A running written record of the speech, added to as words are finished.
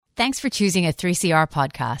Thanks for choosing a 3CR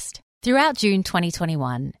podcast. Throughout June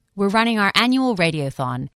 2021, we're running our annual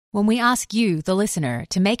Radiothon when we ask you, the listener,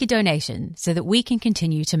 to make a donation so that we can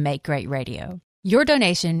continue to make great radio. Your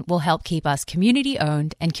donation will help keep us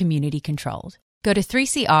community-owned and community-controlled. Go to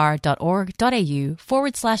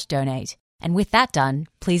 3cr.org.au/donate. And with that done,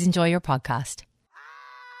 please enjoy your podcast.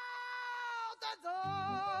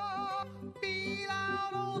 Beat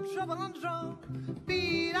out old trouble on the drum.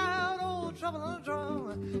 Beat out old trouble on the drum.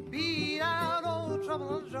 Beat out old trouble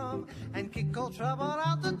on the drum. And kick old trouble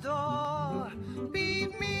out the door.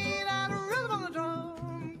 Beat me that rhythm on the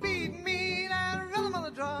drum. Beat me that rhythm on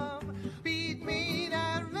the drum. Beat me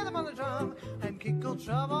that rhythm on the drum. And kick old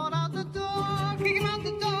trouble out the door. Kick him out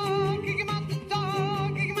the door. Kick him out the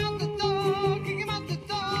door. Kick him out the door. Kick him out the door.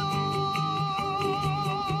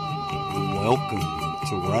 Welcome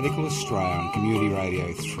to Radical Australia on Community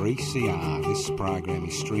Radio 3CR. This program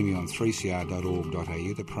is streaming on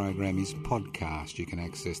 3cr.org.au. The program is podcast. You can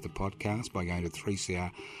access the podcast by going to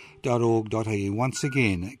 3cr.org.au. Once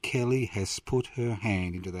again, Kelly has put her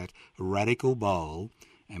hand into that radical bowl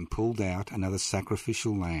and pulled out another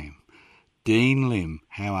sacrificial lamb. Dean Lim,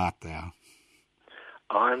 how art thou?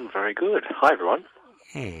 I'm very good. Hi, everyone.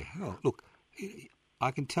 Yeah, oh, look, I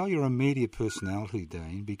can tell you're a media personality,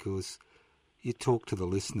 Dean, because you talk to the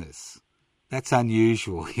listeners. That's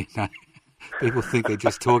unusual, you know. People think they're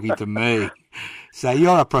just talking to me. So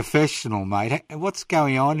you're a professional, mate. What's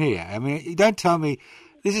going on here? I mean, you don't tell me...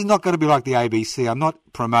 This is not going to be like the ABC. I'm not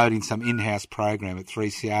promoting some in-house program at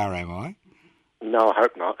 3CR, am I? No, I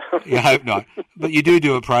hope not. You hope not. But you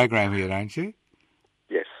do a program here, don't you?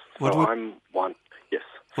 Yes. I'm one. Yes.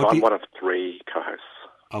 So I'm one of three co-hosts.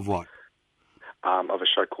 Of what? Of a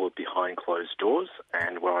show called Behind Closed Doors,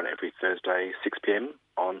 and we're on every Thursday, 6 p.m.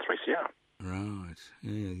 on 3CR. Right.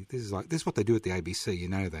 Yeah. This is what they do at the ABC. You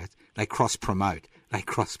know that they cross promote.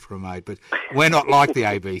 But we're not like the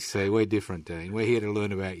ABC. We're different, Dean. We're here to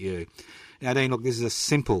learn about you. Now, Dean, look, this is a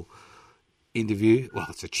simple interview. Well,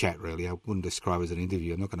 it's a chat, really. I wouldn't describe it as an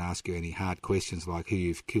interview. I'm not going to ask you any hard questions like who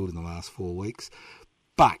you've killed in the last 4 weeks.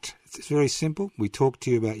 But it's very simple. We talk to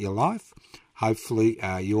you about your life. Hopefully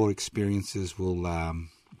your experiences will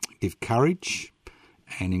give courage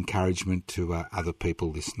and encouragement to other people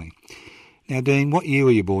listening. Now, Dean, what year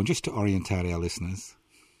were you born, just to orientate our listeners?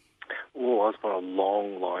 Oh, I was born a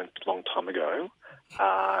long time ago,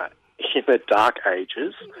 in the dark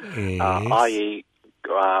ages, Yes. i.e.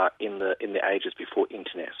 in the ages before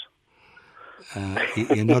internet.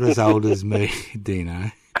 You're not as old as me,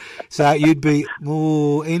 Dino. So you'd be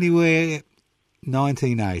more anywhere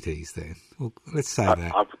 1980s then. Well, let's say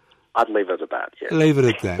that. I'd leave it at that, yeah. Leave it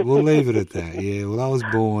at that. We'll leave it at that, yeah. Well, I was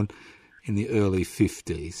born in the early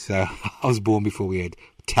 50s, so I was born before we had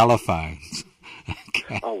telephones.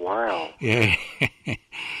 Okay. Oh, wow. Yeah.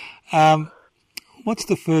 What's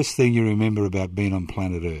the first thing you remember about being on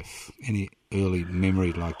planet Earth? Any early memory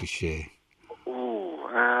you'd like to share?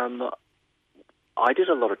 I did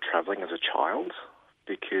a lot of travelling as a child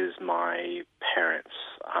because my parents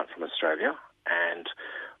aren't from Australia, and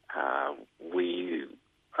we,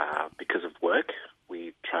 because of work,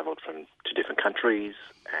 we travelled to different countries,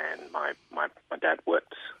 and my dad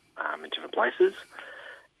worked in different places,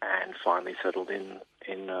 and finally settled in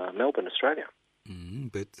Melbourne, Australia.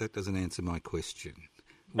 But that doesn't answer my question.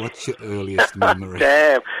 What's your earliest memory?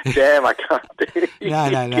 Damn, I can't do it.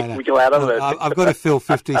 No. We go out of it. I've got to fill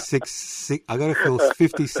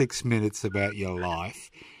 56 minutes about your life,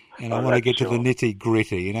 and I want to get to the nitty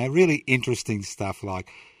gritty. You know, really interesting stuff like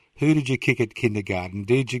who did you kick at kindergarten?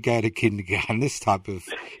 Did you go to kindergarten? This type of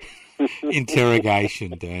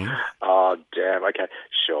interrogation, Dean. Oh, damn. Okay,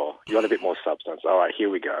 sure. You want a bit more substance? All right, here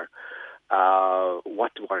we go.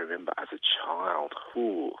 What do I remember as a child?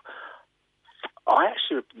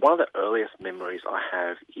 One of the earliest memories I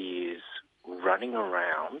have is running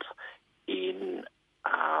around in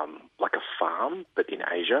like a farm, but in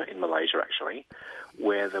Asia, in Malaysia actually,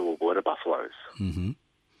 where there were water buffaloes. Mm-hmm.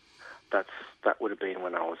 That would have been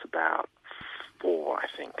when I was about 4, I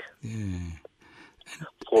think. Yeah.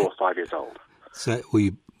 4 or 5 years old. So, were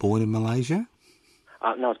you born in Malaysia?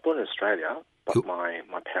 No, I was born in Australia, but my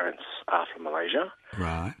parents are from Malaysia.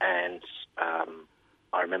 Right. And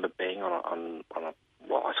I remember being on a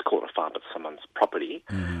well, I call it a farm, but someone's property,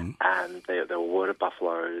 and there were water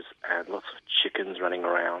buffaloes and lots of chickens running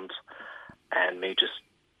around, and me just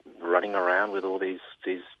running around with all these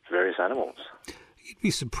various animals. You'd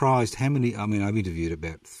be surprised how many. I mean, I've interviewed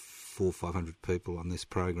about 400 or 500 people on this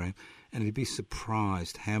program, and you'd be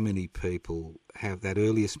surprised how many people have that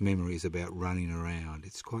earliest memories about running around.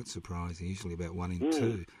 It's quite surprising. Usually about 1 in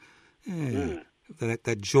 2. Yeah,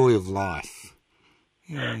 that joy of life.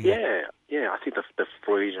 Yeah. I think the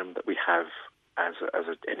freedom that we have as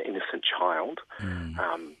an innocent child,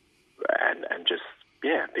 and just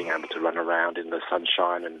being able to run around in the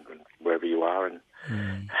sunshine and wherever you are, and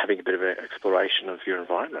having a bit of an exploration of your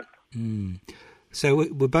environment. So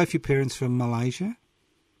were both your parents from Malaysia?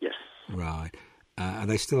 Yes. Right. Are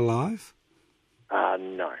they still alive?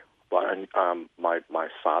 No. Well, my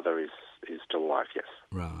father is still alive. Yes.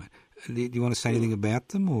 Right. Do you want to say anything about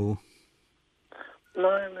them, or?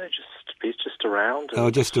 No, he's just around. Oh,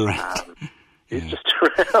 just around. He's just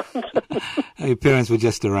around. Your parents were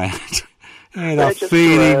just around. They're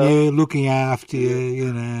feeding you, looking after you,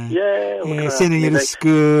 you know. Yeah, sending you to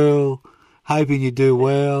school, hoping you do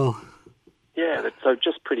well. Yeah, so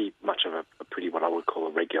just pretty much of a pretty what I would call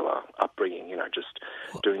a regular upbringing, you know, just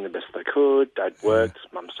doing the best they could. Dad worked,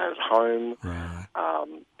 Mum stayed at home. Right.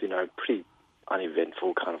 You know, pretty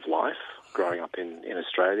uneventful kind of life growing up in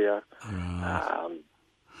Australia. Right.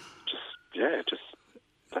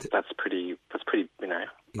 That's pretty, you know.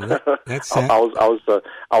 Yeah, that's I was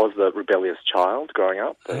the rebellious child growing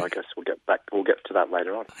up, but I guess we'll get to that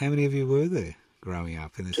later on. How many of you were there growing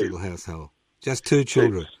up in this little household? Just 2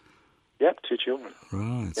 children? Yep, 2 children.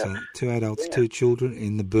 Right, Yep. so 2 adults, 2 children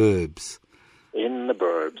in the burbs. In the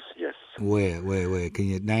burbs, yes. Where? Can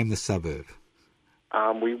you name the suburb?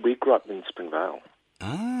 We grew up in Springvale.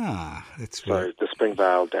 Ah, that's so right. The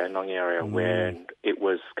Springvale, Dandenong area, where it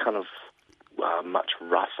was kind of much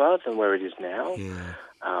rougher than where it is now. Yeah.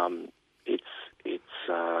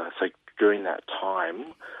 So during that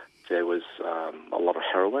time, there was a lot of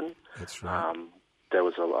heroin. That's right. There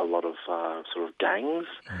was a lot of sort of gangs.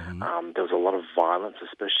 There was a lot of violence,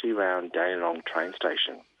 especially around Dandenong train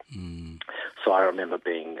station. So I remember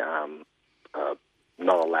being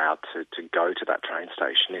not allowed to go to that train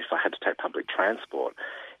station. If I had to take public transport,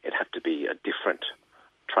 it'd have to be a different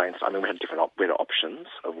train. I mean, we had options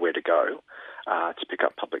of where to go to pick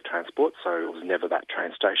up public transport. So it was never that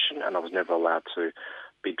train station, and I was never allowed to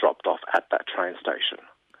be dropped off at that train station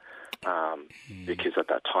because at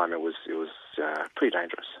that time it was pretty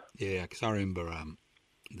dangerous. Yeah, because I remember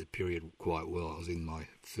the period quite well. I was in my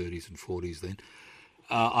 30s and 40s then.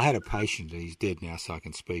 I had a patient, he's dead now, so I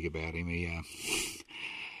can speak about him.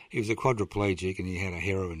 He was a quadriplegic and he had a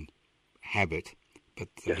heroin habit, but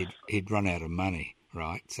he'd run out of money,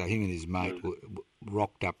 right? So him and his mate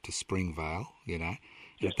rocked up to Springvale, you know.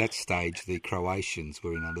 And at that stage, the Croatians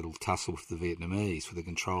were in a little tussle with the Vietnamese for the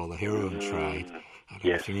control of the heroin trade. I don't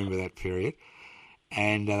know if you remember that period.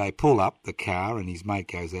 And they pull up the car and his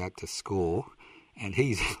mate goes out to score. And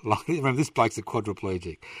he's like, remember, this bloke's a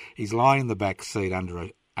quadriplegic. He's lying in the back seat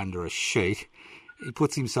under a sheet. He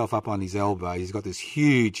puts himself up on his elbow. He's got this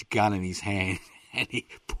huge gun in his hand and he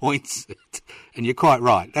points it. And you're quite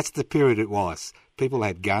right. That's the period it was. People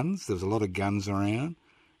had guns. There was a lot of guns around.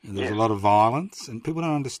 And there was a lot of violence. And people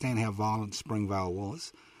don't understand how violent Springvale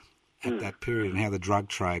was at that period and how the drug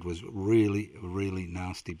trade was really, really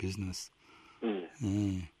nasty business.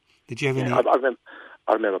 Yeah. Did you have any...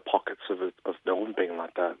 I remember pockets of Melbourne being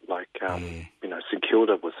like that. Like, you know, St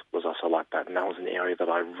Kilda was also like that. And that was an area that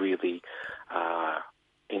I really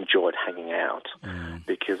enjoyed hanging out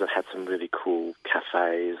because it had some really cool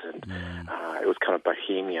cafes and it was kind of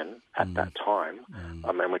bohemian at that time.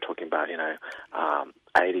 I mean, we're talking about, you know,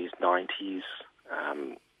 80s, 90s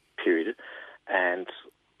period. And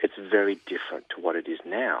it's very different to what it is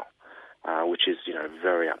now, which is, you know,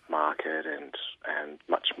 very upmarket and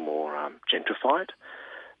much more gentrified.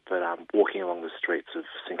 But walking along the streets of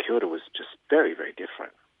St Kilda was just very, very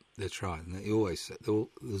different. That's right. And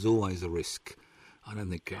there's always a risk. I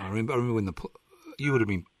remember when you would have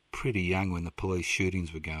been pretty young when the police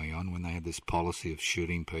shootings were going on, when they had this policy of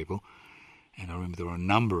shooting people. And I remember there were a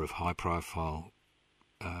number of high-profile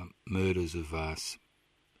murders of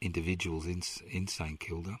individuals in St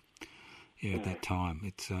Kilda. Yeah, at that time,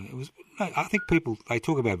 it was. I think people they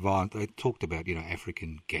talk about violence. They talked about, you know,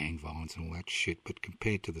 African gang violence and all that shit. But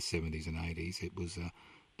compared to the 70s and 80s, it was a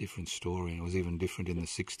different story, and it was even different in the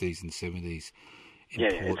 60s and 70s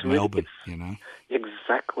in Port Melbourne. You know,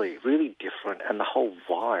 exactly, really different, and the whole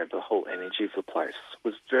vibe, the whole energy of the place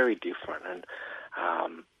was very different. And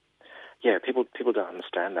people don't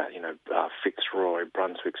understand that. You know, Fitzroy,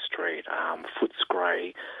 Brunswick Street,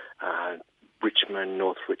 Footscray, Richmond,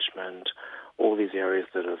 North Richmond, all these areas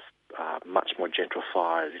that are much more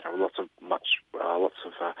gentrified. You know, lots of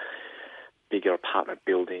bigger apartment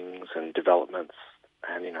buildings and developments,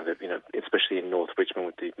 and you know, especially in North Richmond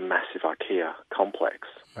with the massive IKEA complex.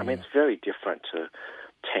 I mean, it's very different to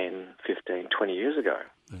 10, 15, 20 years ago.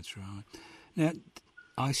 That's right. Now,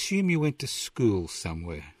 I assume you went to school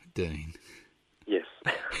somewhere, Dean. Yes.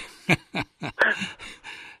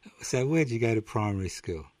 So where did you go to primary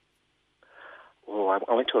school? Well,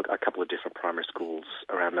 I went to a couple of different primary schools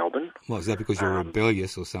around Melbourne. What, was that because you were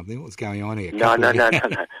rebellious or something? What's going on here? No.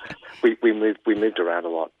 We moved around a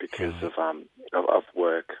lot because of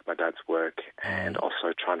work, my dad's work, and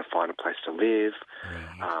also trying to find a place to live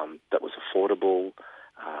that was affordable,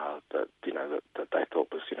 that they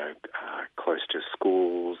thought was close to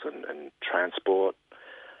schools and transport,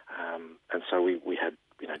 and so we had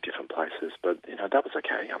different places, but that was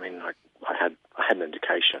okay. I mean, I had an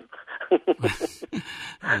education.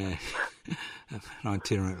 An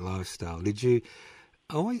itinerant lifestyle. Did you?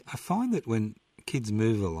 I find that when kids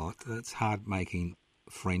move a lot, it's hard making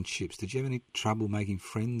friendships. Did you have any trouble making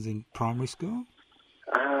friends in primary school?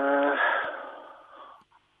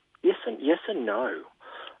 Yes and no.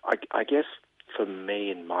 I guess for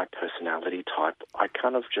me and my personality type, I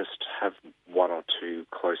kind of just have one or two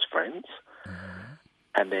close friends,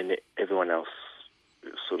 and then everyone else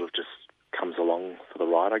sort of just comes along for the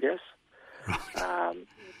ride, I guess.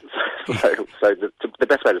 Right. So the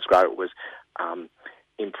best way to describe it was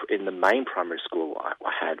in the main primary school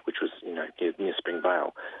I had, which was near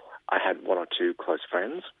Springvale, I had one or two close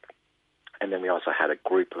friends, and then we also had a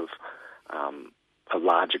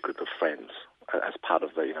larger group of friends as part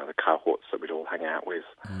of the cohorts that we'd all hang out with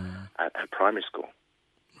at primary school.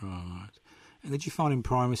 Right. And did you find in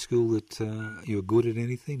primary school that you were good at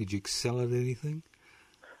anything? Did you excel at anything?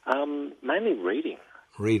 Mainly reading.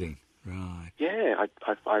 Reading, right. Yeah,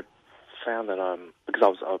 I found that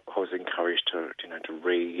because I was encouraged to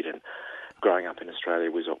read, and growing up in Australia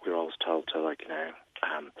we were always told to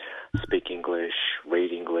speak English,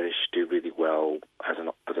 read English, do really well as an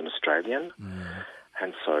Australian,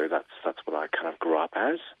 and so that's what I kind of grew up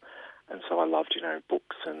as, and so I loved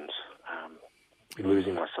books and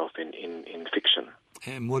losing myself in fiction.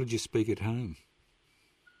 And what did you speak at home?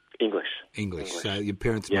 English. So your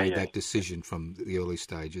parents made that decision from the early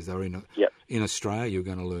stages. They were in Australia, you were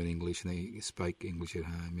going to learn English, and you spoke English at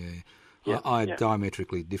home, I had a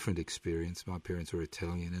diametrically different experience. My parents were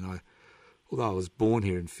Italian, and although I was born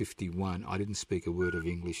here in 1951, I didn't speak a word of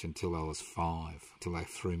English until I was 5, until they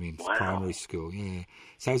threw me in primary school,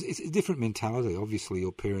 So it's a different mentality. Obviously,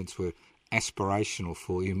 your parents were aspirational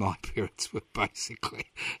for you. My parents were basically,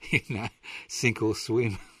 sink or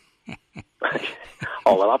swim.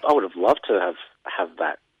 Oh, well, I would have loved to have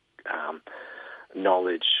that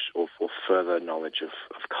knowledge or further knowledge of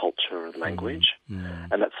culture and language,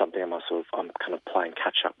 and that's something I'm kind of playing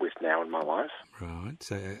catch up with now in my life. Right.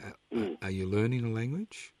 So, are you learning a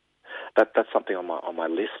language? That's something on my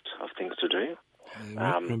list of things to do.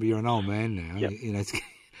 Remember, you're an old man now. Yep.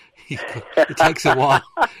 It takes a while.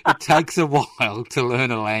 It takes a while to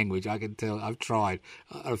learn a language. I can tell. I've tried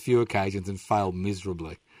on a few occasions and failed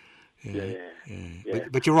miserably. Yeah.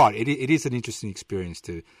 But you're right. It is an interesting experience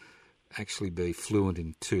to actually be fluent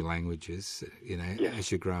in two languages,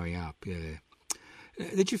 as you're growing up. Yeah.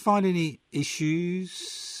 Did you find any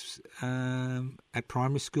issues at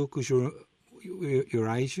primary school because you're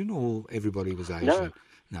Asian, or everybody was Asian?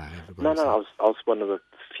 No. I was one of the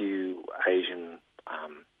few Asian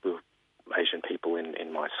people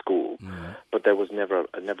in my school, but there was never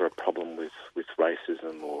a problem with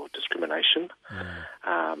racism or discrimination.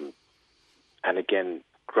 And again,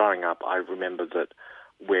 growing up, I remember that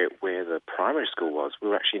where the primary school was, we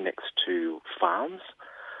were actually next to farms.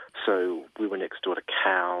 So we were next door to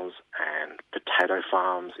cows and potato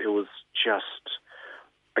farms. It was just,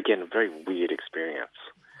 again, a very weird experience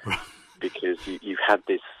because you had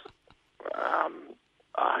this,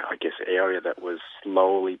 I guess, area that was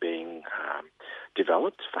slowly being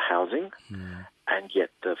developed for housing, and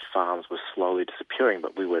yet the farms were slowly disappearing.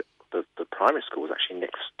 But the primary school was actually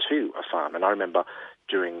next to a farm, and I remember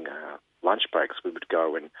during lunch breaks we would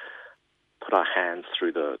go and put our hands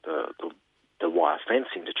through the wire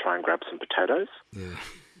fencing to try and grab some potatoes,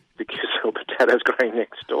 because there were potatoes growing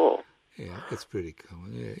next door. Yeah, that's pretty cool.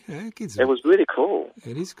 Yeah, kids. It was really cool.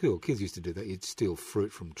 It is cool. Kids used to do that. You'd steal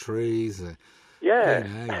fruit from trees.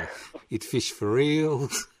 You'd fish for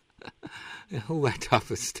eels. All that type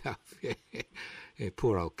of stuff. Yeah,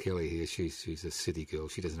 poor old Kelly here. She's a city girl.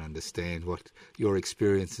 She doesn't understand what your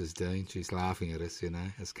experience is, Dean. She's laughing at us,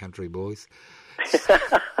 as country boys.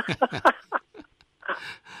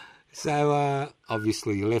 So,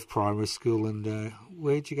 obviously, you left primary school, and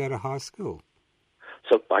where'd you go to high schow?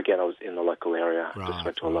 So, again, I was in the local area. Just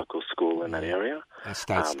went to a local school in that area. A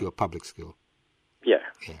state school, public school? Yeah.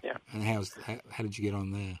 And how did you get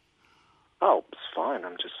on there? Oh, it was fine.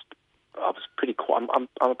 I was pretty quiet. I'm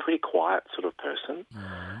a pretty quiet sort of person,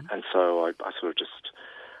 and so I sort of just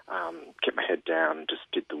kept my head down, just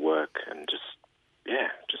did the work, and just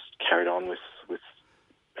just carried on with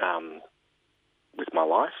my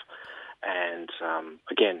life, and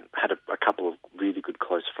again had a couple of really good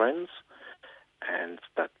close friends, and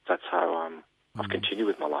that's how I've continued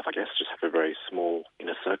with my life. I guess just have a very small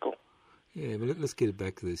inner circle. Yeah, but let's get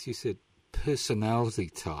back to this. You said personality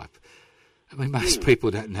type. I mean, most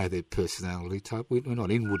people don't know their personality type. We're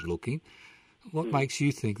not inward looking. What makes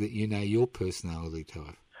you think that you know your personality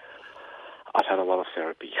type? I've had a lot of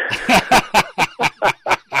therapy.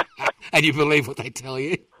 And you believe what they tell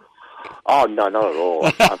you? Oh, no, not at all.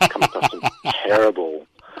 I've come across some terrible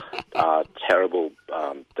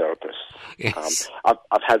therapists. Yes.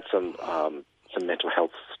 I've had some mental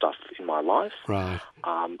health stuff in my life. Right.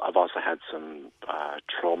 I've also had some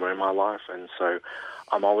trauma in my life, and so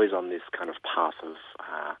I'm always on this kind of path of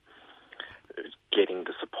getting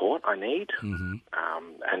the support I need and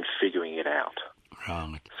figuring it out.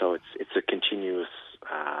 Right. So it's a continuous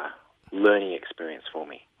learning experience for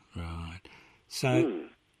me. Right. So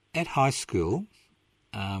at high school,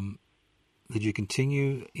 did you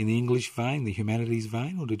continue in the English vein, the humanities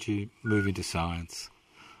vein, or did you move into science?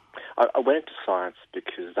 I went into science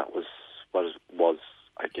because that was what was,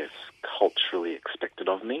 I guess, culturally expected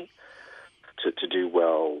of me, to do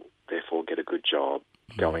well, therefore get a good job,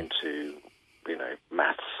 go into,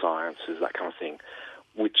 maths, sciences, that kind of thing,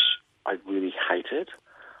 which I really hated.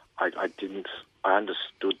 I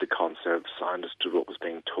understood the concepts, I understood what was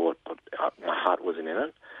being taught, but my heart wasn't in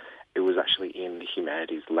it. It was actually in the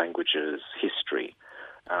humanities, languages, history,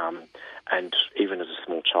 and even as a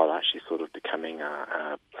small child, I actually thought of becoming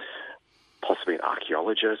possibly an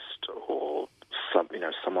archaeologist or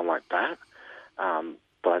someone like that,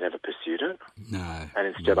 but I never pursued it. No. And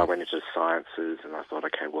instead, I went into sciences, and I thought,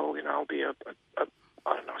 okay, well, I'll be a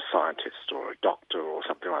scientist or a doctor or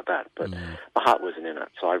something like that. But my heart wasn't in it,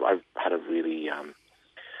 so I had a really,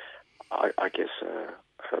 I guess,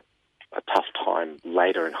 a tough time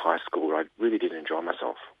later in high school where I really didn't enjoy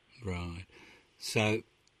myself. Right. So,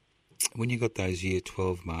 when you got those Year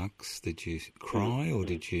 12 marks, did you cry or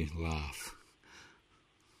did you laugh?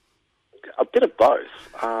 A bit of both.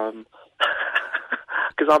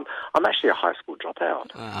 Because I'm actually a high school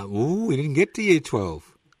dropout. You didn't get to Year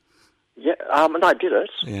 12. Yeah, and I did it,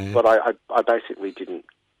 Yeah. but I basically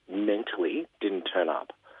mentally didn't turn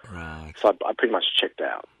up. Right. So I pretty much checked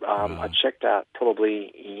out. I checked out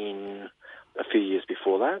probably in a few years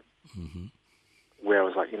before that, where I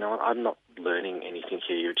was like, I'm not learning anything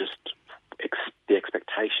here. You're just, the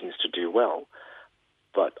expectation is to do well,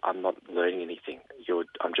 but I'm not learning anything.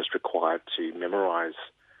 I'm just required to memorize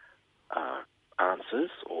answers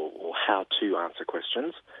or how to answer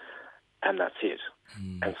questions, and that's it.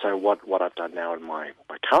 And so what I've done now in my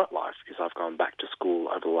current life is I've gone back to school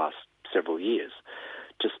over the last several years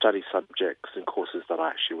to study subjects and courses that I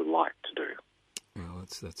actually would like to do. Well,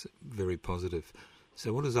 that's very positive.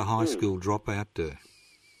 So what does a high school dropout do?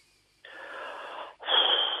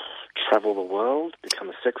 Travel the world, become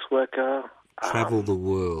a sex worker. Travel the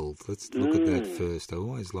world. Let's look at that first. I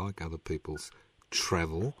always like other people's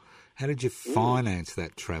travel. How did you finance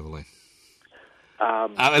that travelling?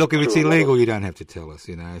 Look, if it's illegal, you don't have to tell us.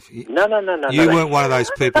 No. You weren't one of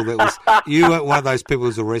those people that was. You weren't one of those people who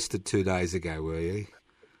was arrested 2 days ago, were you?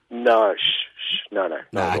 No, no.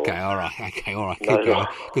 Okay, all right. Keep going.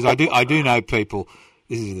 Because I do know people.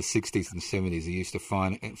 This is the 60s and 70s. Who used to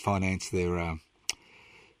finance their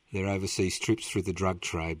overseas trips through the drug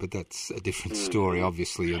trade, but that's a different story.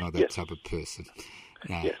 Obviously, you're not that type of person.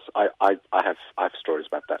 No. Yes, I have stories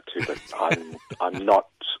about that too, but I'm not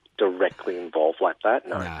directly involved like that.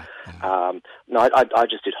 No. I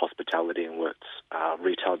just did hospitality and worked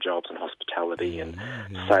retail jobs and hospitality and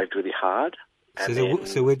saved really hard.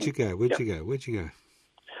 So where'd you go? Where'd you go?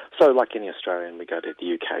 So, like any Australian, we go to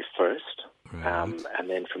the UK first, Right. and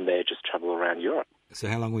then from there just travel around Europe. So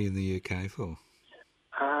how long were you in the UK for?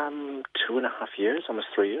 2.5 years, almost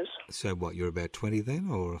 3 years. So what? You're about 20 then,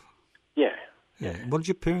 or? Yeah. What did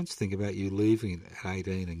your parents think about you leaving at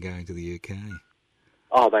 18 and going to the UK?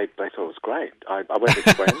 Oh, they thought it was great. I went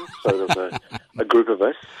with friends, so there was a group of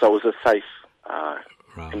us, so it was a safe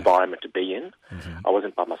environment to be in. I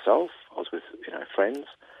wasn't by myself. I was with friends,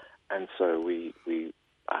 and so we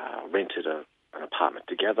rented an apartment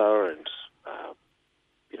together and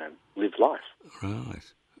lived life.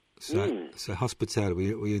 Right. So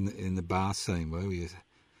hospitality. Were you in the bar scene? Were you?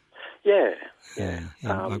 Yeah.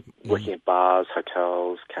 Working at bars,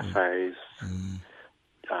 hotels, cafes.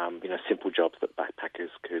 Simple jobs that backpackers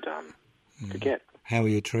could get. How were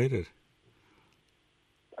you treated?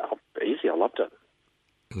 Easy. I loved it.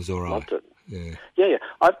 It was all right. Loved it. Yeah. Yeah.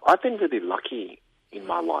 I've been really lucky in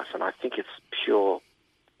my life, and I think it's pure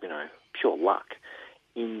luck.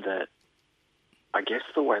 in that I guess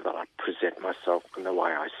the way that I present myself and the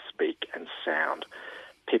way I speak and sound,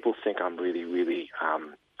 people think I'm really, really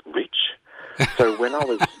rich. So when I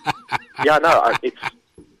was, it's,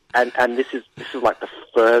 and this is like the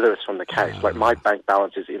furthest from the case. Like my bank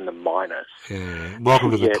balance is in the minus. Yeah.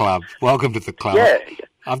 Welcome to the club. Welcome to the club. Yeah.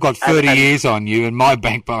 I've got 30 years on you, and my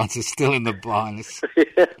bank balance is still in the minus.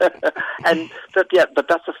 But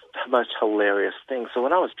that's the most hilarious thing. So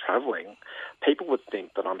when I was travelling, people would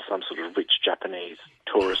think that I'm some sort of rich Japanese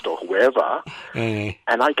tourist or whoever, and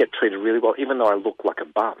I get treated really well, even though I look like a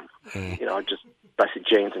bum. You know, I just basic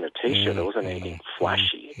jeans and a t-shirt. It wasn't anything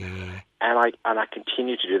flashy, and I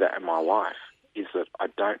continue to do that in my life. Is that I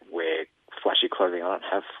don't wear flashy clothing. I don't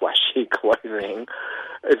have flashy clothing.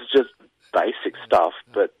 It's just basic stuff.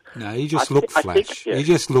 But no, you just look flash. You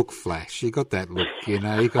just look flash. You got that look. You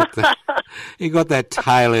know, you got that. You got that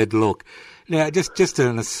tailored look. Now, just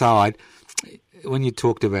an aside. When you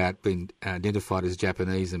talked about being identified as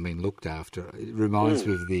Japanese and being looked after, it reminds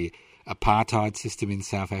me of the apartheid system in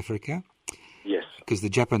South Africa. Yes. Because the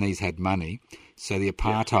Japanese had money, so the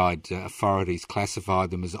apartheid authorities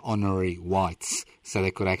classified them as honorary whites, so they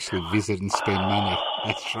could actually visit and spend money.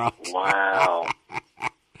 That's right. Wow.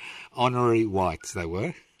 Honorary whites they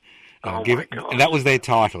were. My God. And that was their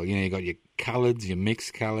title. You know, you got your coloureds, your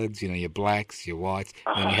mixed coloureds, you know, your blacks, your whites,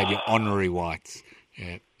 and then you had your honorary whites.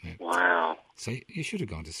 Yeah. Wow. So you should have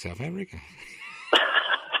gone to South Africa.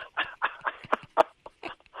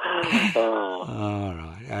 All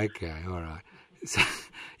right. Okay. All right. So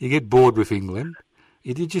you get bored with England.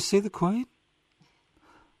 Did you see the Queen?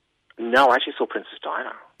 No, I actually saw Princess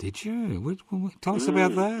Diana. Did you? Tell us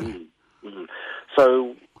about that.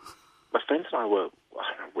 So my friends and I were, I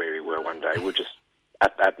don't know where we were one day. We're just,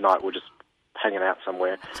 at night, we're just hanging out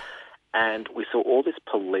somewhere. And we saw all this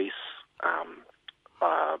police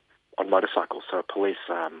on motorcycles. So a police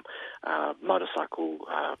motorcycle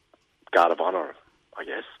guard of honour, I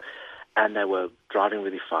guess. And they were driving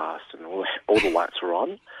really fast, and all the lights were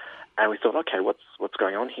on. And we thought, okay, what's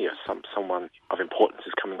going on here? Someone of importance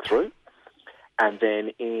is coming through. And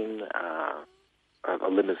then in a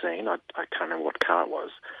limousine, I can't remember what car it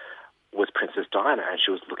was Princess Diana, and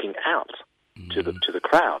she was looking out to the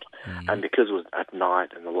crowd. And because it was at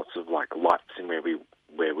night and there were lots of like lights in where we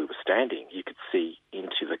were standing, you could see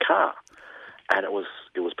into the car, and it was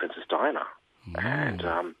Princess Diana,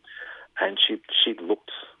 and she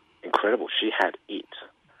looked incredible. She had it.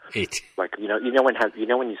 Like you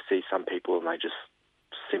know when you see some people and they just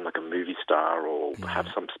seem like a movie star or have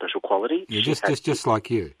some special quality. Yeah, just like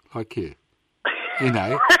you. You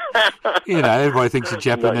know, everybody thinks you're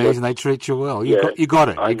Japanese and they treat you well. You got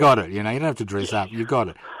it. You got it. You know, you don't have to dress up. You got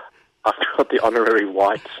it. I've got the honorary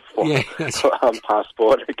white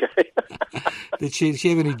passport. Okay. Did she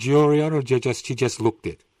have any jewellery on, or she just looked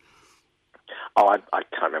it? Oh, I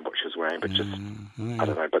can't remember what she was wearing, but just I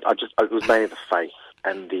don't know. But it was mainly the face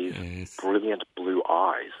and these brilliant blue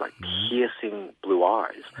eyes, like piercing blue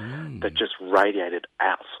eyes that just radiated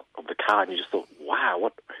out of the car, and you just thought,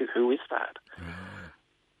 wow, who is that?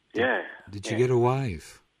 Yeah. Did you get a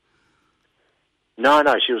wave? No,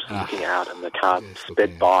 she was looking out, and the car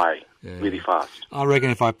sped by really fast. I reckon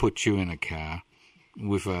if I put you in a car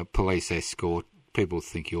with a police escort, people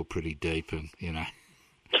think you're pretty deep, and you know.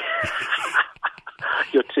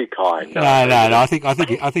 You're too kind. No. I think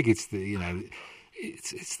it's the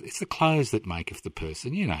it's the clothes that maketh the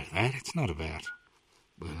person. You know that. It's not about.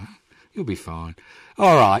 Well, you'll be fine.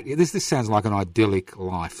 All right. This sounds like an idyllic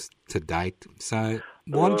life to date. So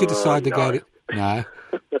why did you decide to go to? No.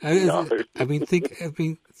 No.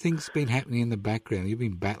 Things been happening in the background. You've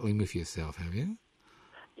been battling with yourself, have you?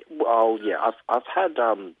 Well, yeah. I've had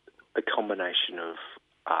a combination of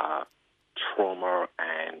trauma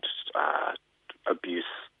and abuse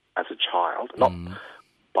as a child, not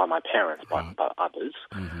by my parents, by others,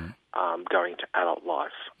 going to adult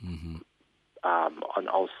life, and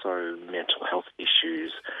also mental health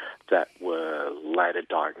issues that were later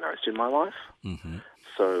diagnosed in my life.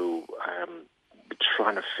 So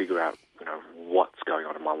trying to figure out, what's going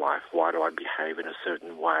on in my life. Why do I behave in a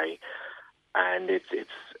certain way? And it's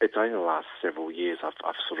only the last several years I've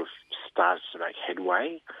sort of started to make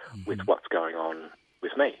headway with what's going on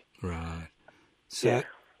with me. Right.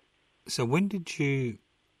 So when did you?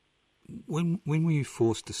 When were you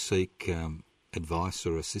forced to seek advice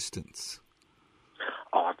or assistance?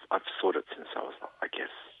 Oh, I've sought it since I was, I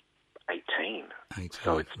guess, 18.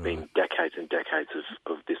 So it's been decades and decades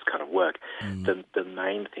of this kind of work. The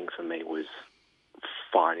main thing for me was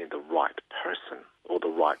finding the right person or the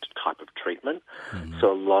right type of treatment.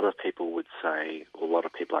 So a lot of people would say, or a lot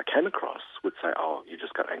of people I came across would say, oh, you've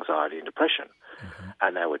just got anxiety and depression.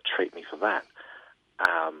 And they would treat me for that.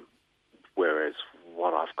 Whereas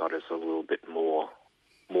what I've got is a little bit more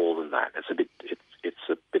than that. It's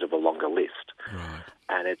a bit of a longer list. Right.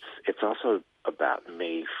 And it's also about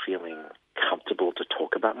me feeling comfortable to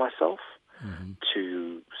talk about myself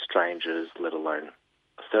to strangers, let alone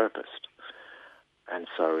a therapist. And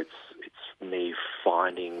so it's me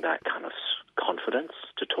finding that kind of confidence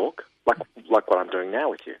to talk, like what I'm doing now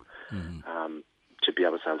with you, to be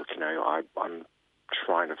able to say, look, I'm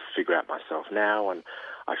trying to figure out myself now, and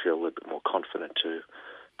I feel a little bit more confident to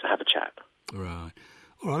have a chat. Right.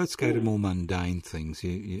 All right, let's go to more mundane things.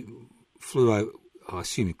 You flew over, I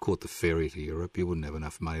assume you caught the ferry to Europe. You wouldn't have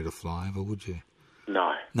enough money to fly over, would you?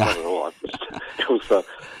 No, not at all. It was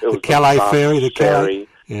the Calais ferry, the ferry.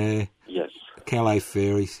 Yeah. Yes. Calais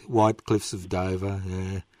ferry, White Cliffs of Dover,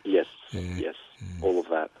 yeah. Yes, Yeah. yes, all of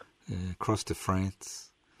that. Across to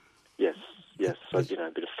France. Yes. So, a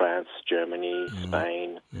bit of France, Germany,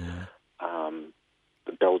 Spain,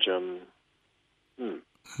 Belgium.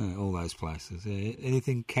 All those places.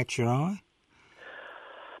 Anything catch your eye?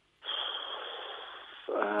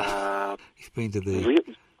 You've been to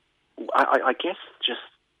the... I guess just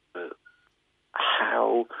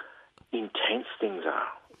how intense things are.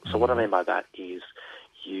 So what I mean by that is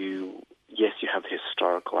you have the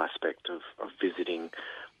historical aspect of visiting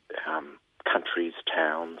countries,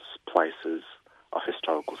 towns, places of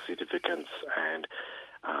historical significance and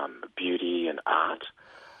beauty and art.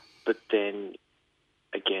 But then,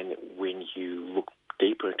 again, when you look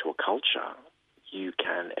deeper into a culture, you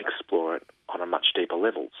can explore it on a much deeper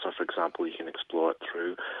level. So, for example, you can explore it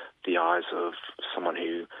through the eyes of someone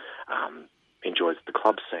who enjoys the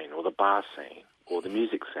club scene or the bar scene or the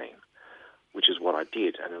music scene, which is what I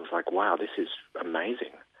did. And it was like, wow, this is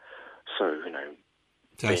amazing. So,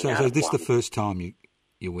 So is this the first time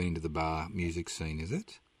you went into the bar music scene, is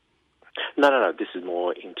it? No. This is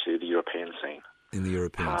more into the European scene. In the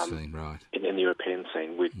European scene, right. In the European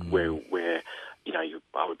scene, where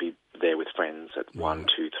I would be there with friends at 1,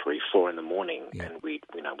 2, 3, 4 in the morning, and we'd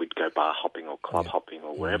go bar hopping or club hopping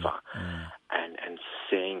or wherever, and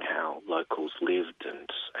seeing how locals lived and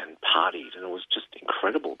partied, and it was just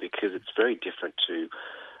incredible because it's very different to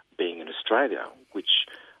being in Australia, which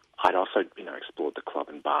I'd also explored the club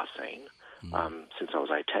and bar scene since I was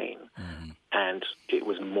 18, and it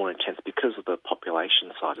was more intense because of the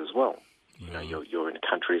population side as well. You're in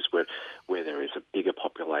countries where there is a bigger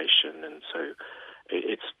population, and so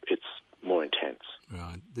it's more intense.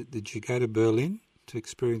 Right. Did you go to Berlin to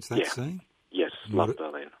experience that scene? Yes, love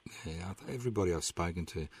Berlin. Yeah, everybody I've spoken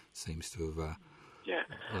to seems to have.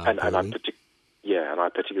 And Berlin. I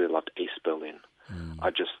particularly loved East Berlin. I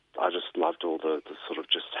just loved all the sort of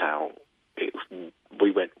just how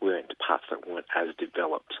we went to parts that weren't as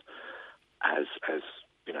developed as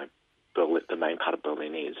Berlin, the main part of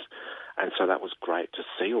Berlin is. And so that was great to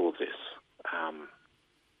see all of this.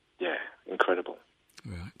 Incredible.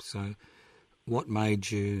 Right. So what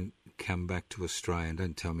made you come back to Australia? And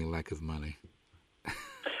don't tell me lack of money.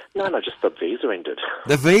 No, just the visa ended.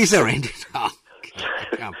 The visa ended? Oh,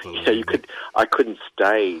 I can't believe it. I couldn't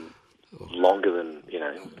stay longer than,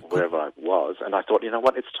 wherever I was. And I thought,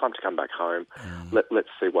 it's time to come back home. Let's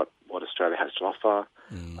see what Australia has to offer.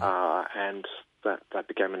 And that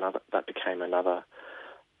became another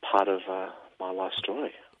part of my life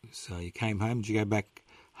story. So you came home. Did you go back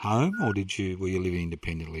home, or were you living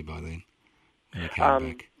independently by then when you came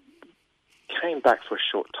back? Came back for a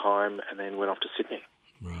short time and then went off to Sydney.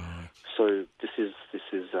 Right. So this is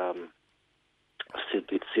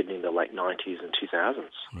Sydney in the late 90s and 2000s.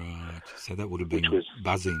 Right. So that would have been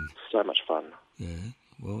buzzing. So much fun. Yeah.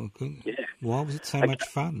 Well, good. Yeah. Why was it so much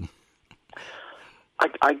fun?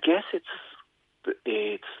 I guess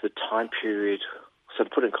it's the time period. So to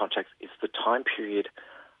put it in context, it's the time period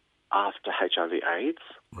after HIV/AIDS,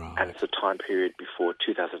 right. And it's the time period before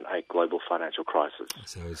 2008 global financial crisis.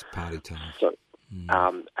 So it's party time. So,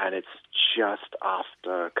 and it's just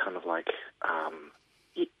after kind of like,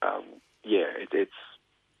 it's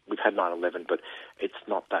we've had 9/11, but it's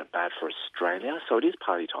not that bad for Australia. So it is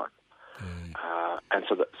party time. And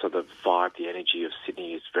so the vibe, the energy of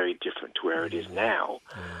Sydney is very different to where it is now,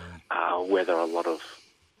 where there are a lot of,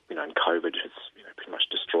 and COVID has pretty much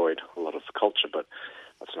destroyed a lot of the culture, but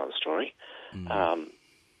that's another story.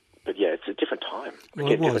 But yeah, it's a different time.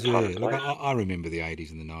 Well, it was, yeah. Like, I remember the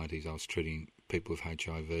 80s and the 90s. I was treating people with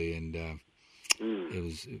HIV, and it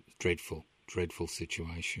was a dreadful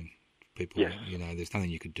situation. People, there's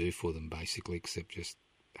nothing you could do for them basically except just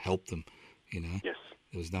help them, Yes.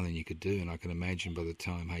 there was nothing you could do. And I can imagine by the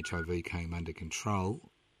time HIV came under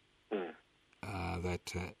control,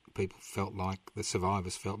 that people felt like, the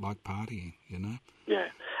survivors felt like partying, you know? Yeah.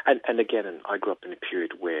 And again, I grew up in a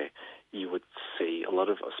period where you would see a lot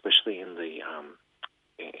of, especially in the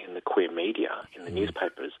queer media, in the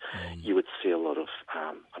newspapers, you would see a lot of,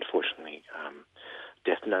 unfortunately,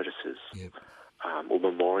 death notices or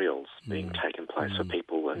memorials being taken place for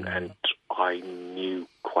people. And I knew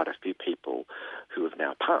quite a few people who have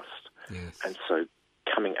now passed. Yes. And so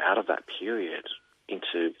coming out of that period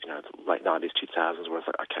into, the late 90s, 2000s, where I was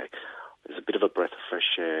like, okay, there's a bit of a breath of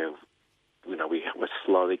fresh air. We're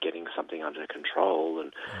slowly getting something under control,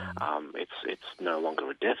 and it's no longer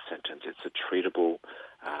a death sentence. It's a treatable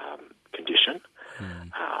condition.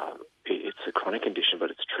 It's a chronic condition, but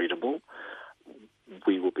it's treatable.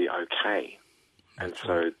 We will be okay. And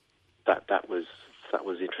so that was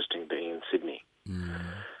interesting being in Sydney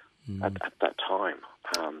at that time,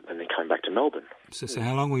 and then coming back to Melbourne. So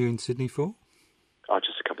how long were you in Sydney for? Oh,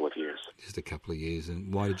 just a couple of years. Just a couple of years.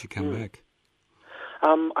 And why did you come back?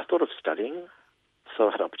 I thought of studying, so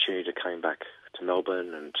I had an opportunity to come back to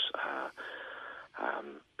Melbourne and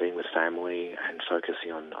being with family and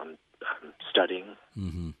focusing on studying.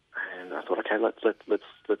 Mm-hmm. And I thought, okay, let's look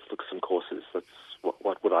at some courses.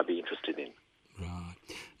 What would I be interested in? Right.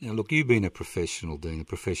 Now, look, you've been a professional, Dean, a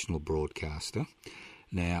professional broadcaster.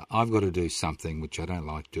 Now, I've got to do something which I don't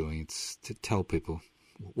like doing. It's to tell people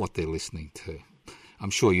what they're listening to. I'm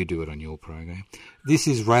sure you do it on your program. This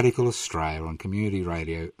is Radical Australia on Community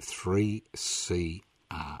Radio 3CR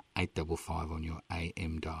 855 on your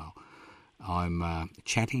AM dial. I'm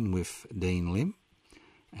chatting with Dean Lim,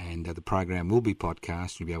 and the program will be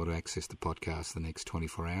podcast. You'll be able to access the podcast the next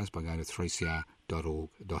 24 hours by going to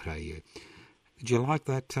 3cr.org.au. Did you like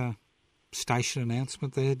that station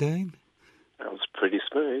announcement there, Dean? That was pretty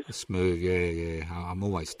smooth. Smooth, yeah. I'm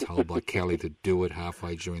always told by Kelly to do it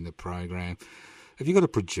halfway during the program. Have you got a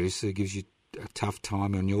producer who gives you a tough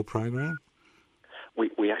time on your program?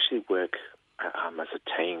 We actually work as a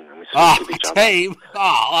team. And we a team?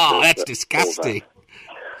 That's disgusting.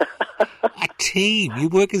 A team. You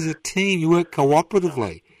work as a team. You work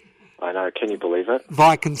cooperatively. I know. Can you believe it?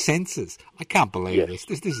 Via consensus. I can't believe this.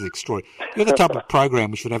 This is extraordinary. You're the type of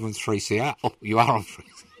program we should have on 3CR. Oh, you are on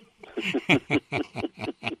 3CR.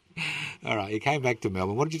 All right. You came back to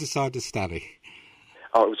Melbourne. What did you decide to study?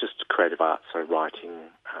 Oh, it was just creative arts, so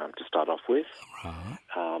writing to start off with. Right.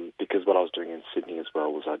 Because what I was doing in Sydney as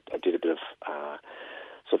well was I did a bit of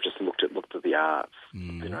sort of just looked at the arts.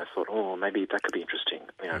 I thought, maybe that could be interesting.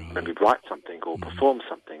 Maybe write something or perform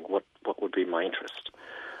something. What would be my interest?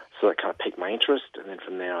 So that kind of piqued my interest, and then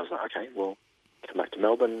from there I was like, okay, well, come back to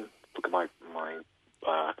Melbourne, look at my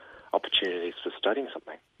opportunities for studying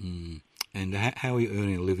something. And how are you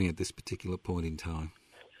earning a living at this particular point in time?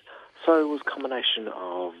 So it was a combination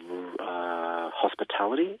of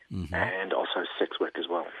hospitality and also sex work as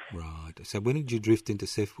well. Right. So when did you drift into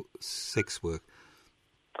sex work?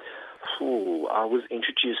 I was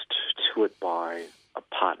introduced to it by a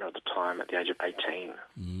partner at the time at the age of 18.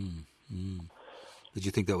 Did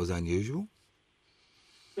you think that was unusual?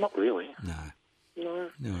 Not really. No. No,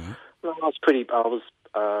 No. I was pretty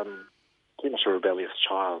much a rebellious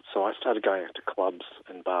child, so I started going out to clubs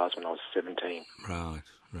and bars when I was 17. Right.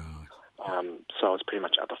 So I was pretty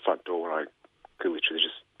much at the front door where I could literally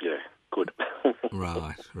just, good.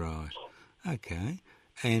 Right. Okay.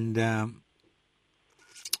 And can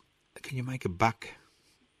you make a buck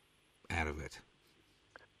out of it?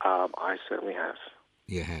 I certainly have.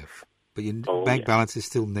 You have. But your bank balance is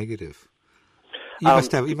still negative. You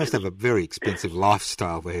must have a very expensive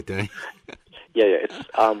lifestyle there, Dean. Yeah. It's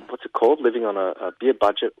what's it called? Living on a beer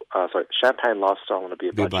budget. Champagne lifestyle on a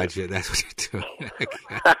beer budget. Beer budget. That's what you're doing.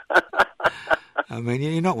 Okay. I mean,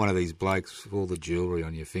 you're not one of these blokes with all the jewellery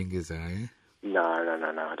on your fingers, are you? No. I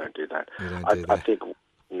don't do that. You don't do that. I think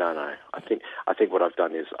no. I think what I've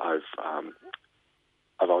done is I've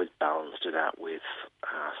always balanced it out with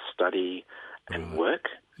study and work,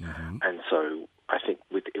 and so I think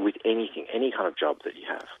with anything, any kind of job that you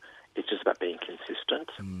have, it's just about being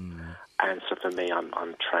consistent. And so for me,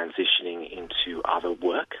 I'm transitioning into other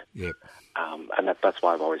work. Yep. And that's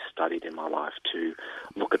why I've always studied in my life, to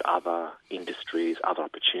look at other industries, other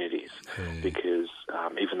opportunities. Because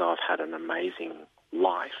even though I've had an amazing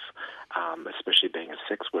life, especially being a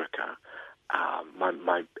sex worker,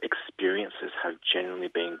 my experiences have generally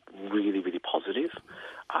been really, really positive.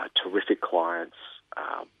 Terrific clients.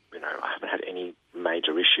 I haven't had any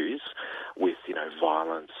major issues with,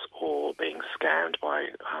 violence or being scammed by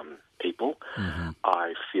people.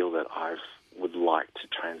 I feel that I would like to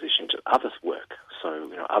transition to other work.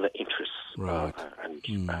 also other interests, Right.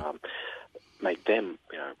 and make them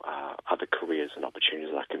other careers and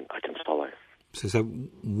opportunities I can follow. So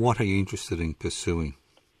what are you interested in pursuing?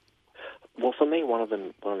 Well, for me, one of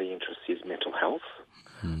the interests is mental health.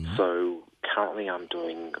 So currently, I'm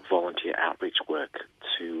doing volunteer outreach work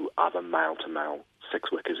to other male-to-male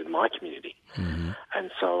sex workers in my community,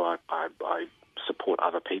 and so I support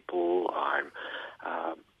other people.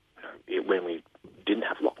 When we didn't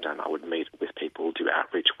have lockdown, I would meet with people, do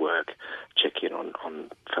outreach work, check in on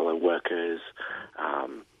fellow workers,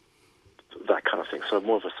 that kind of thing. So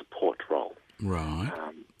more of a support role. Right.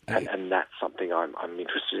 And that's something I'm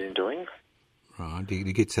interested in doing. Right. Do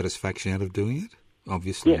you get satisfaction out of doing it?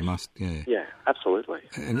 Obviously, Yes. you must. Yeah. Yeah, absolutely.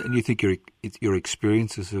 And you think your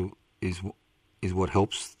experience is what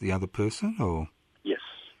helps the other person, or? Yes,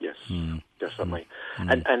 definitely.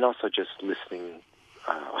 And also just listening,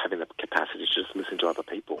 having the capacity to just listen to other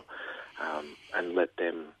people and let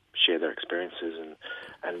them share their experiences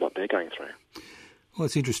and what they're going through. Well,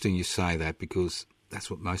 it's interesting you say that, because that's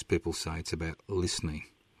what most people say. It's about listening.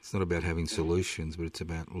 It's not about having solutions, but it's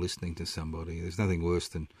about listening to somebody. There's nothing worse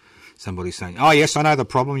than somebody saying, "Oh, yes, I know the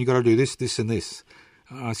problem. You've got to do this, this and this."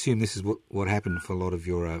 I assume this is what happened for a lot of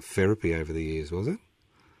your therapy over the years, was it?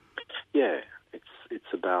 Yeah,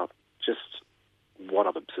 it's about just what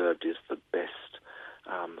I've observed is the best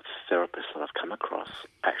therapists that I've come across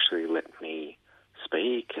actually let me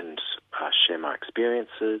speak and share my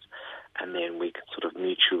experiences, and then we can sort of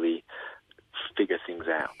mutually figure things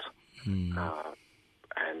out.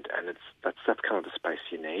 And that's kind of the space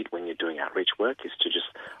you need when you're doing outreach work, is to just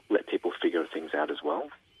let people figure things out as well.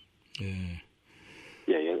 Yeah.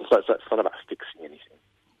 Yeah. So it's not about fixing anything.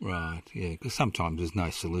 Right, yeah, because sometimes there's no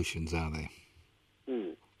solutions, are there?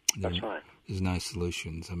 That's right. There's no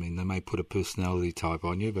solutions. I mean, they may put a personality type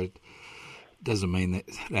on you, but it doesn't mean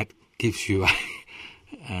that gives you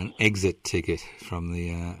an exit ticket from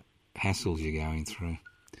the hassles you're going through.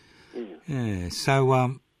 Yeah,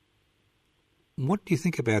 so what do you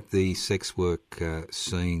think about the sex work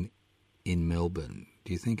scene in Melbourne?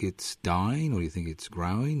 Do you think it's dying, or do you think it's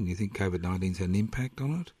growing? Do you think COVID-19's had an impact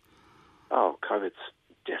on it? Oh, COVID's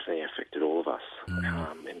definitely affected all of us, in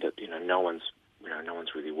that no one's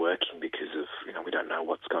really working because of we don't know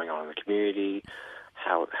what's going on in the community,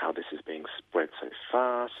 how this is being spread so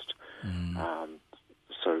fast.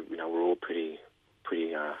 So we're all pretty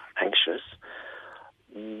anxious.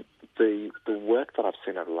 The work that I've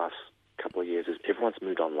seen over the last couple of years is everyone's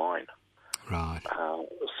moved online. Right.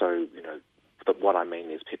 So but what I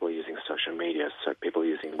mean is people are using social media, so people are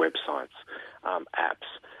using websites, apps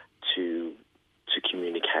to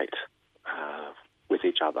communicate with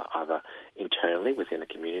each other, either internally within a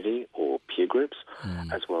community or peer groups,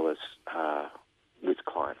 as well as with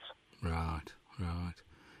clients. Right.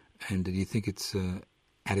 And do you think it's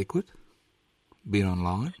adequate, being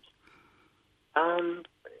online?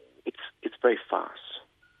 It's very fast.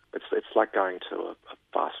 It's like going to a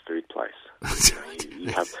fast food place.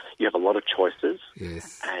 You have a lot of choices,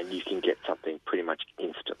 yes, and you can get something pretty much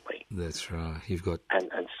instantly. That's right. You've got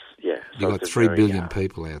so got 3 billion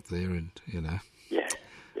people out there, and yeah,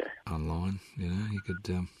 online. You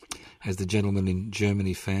could, as the gentleman in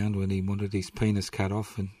Germany found when he wanted his penis cut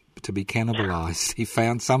off and to be cannibalised, he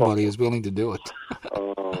found somebody who's willing to do it.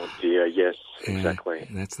 Oh dear, yes, exactly.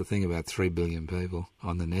 And that's the thing about 3 billion people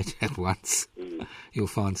on the net at once. You'll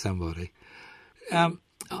find somebody.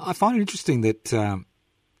 I find it interesting that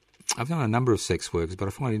I've done a number of sex workers, but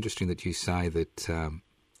I find it interesting that you say that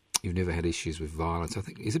you've never had issues with violence. I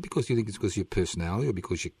think, is it because you think it's because of your personality, or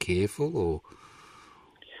because you're careful, or?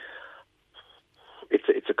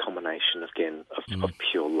 It's a combination again of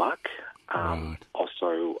pure luck. Right.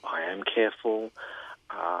 Also, I am careful.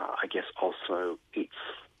 I guess also it's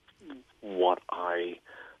what I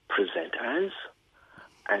present as,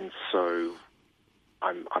 and so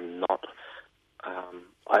I'm not.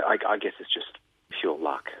 I guess it's just pure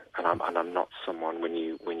luck, and I'm not someone when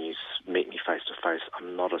you meet me face to face.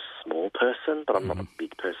 I'm not a small person, but I'm not a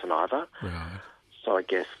big person either. Right. So I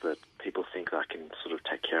guess that people think I can sort of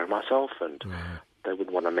take care of myself, and they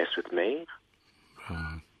wouldn't want to mess with me.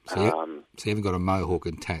 Right. So you haven't got a mohawk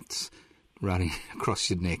and tats running across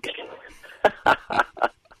your neck.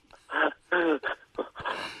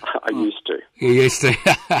 I used to. You used to.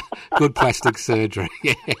 Good plastic surgery.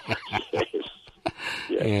 Yeah. Yes.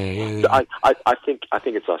 Yeah. I think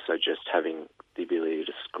it's also just having the ability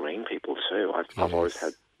to screen people too. I've always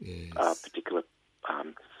had particular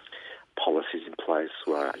policies in place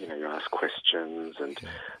where you ask questions, and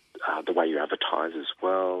the way you advertise as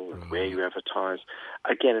well, and where you advertise.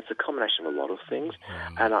 Again, it's a combination of a lot of things.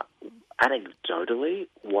 And anecdotally,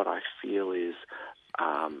 what I feel is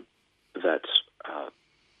that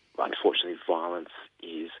unfortunately violence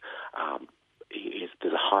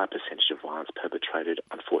there's a higher percentage of violence perpetrated,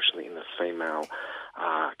 unfortunately, in the female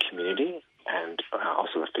community and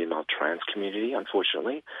also the female trans community,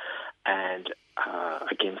 unfortunately. And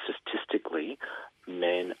again, statistically,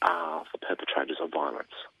 men are the perpetrators of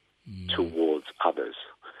violence towards others,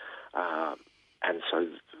 and so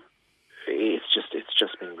it's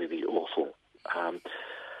just been really awful.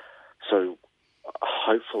 So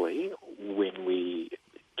hopefully, when we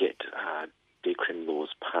get decrim laws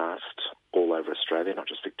passed all over Australia, not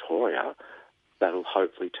just Victoria, that'll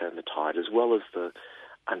hopefully turn the tide, as well as the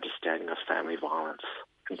understanding of family violence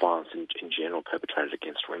and violence in general perpetrated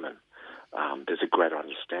against women. There's a greater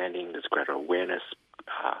understanding, there's greater awareness,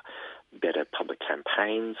 better public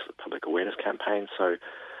campaigns, public awareness campaigns. So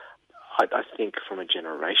I think from a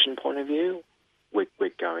generation point of view, we're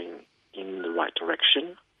going in the right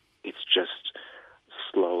direction. It's just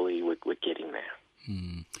slowly we're getting there.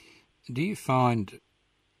 Do you find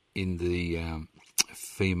in the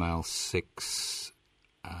female sex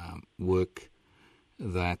work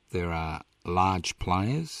that there are large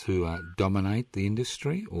players who dominate the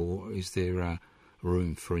industry, or is there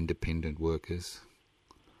room for independent workers?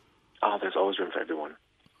 Oh, there's always room for everyone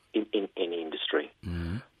in any industry.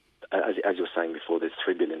 As you were saying before, there's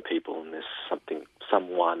 3 billion people, and there's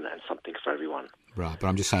someone and something for everyone. Right, but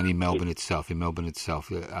I'm just saying in Melbourne itself,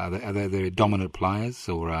 are there dominant players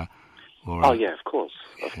or? Oh yeah, of course.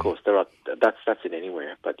 There are. That's in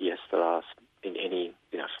anywhere, but yes, there are in any.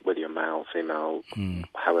 Whether you're male, female,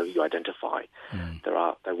 however you identify,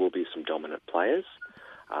 there will be some dominant players.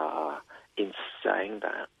 In saying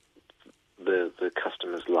that, the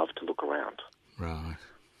customers love to look around. Right.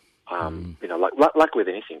 Like with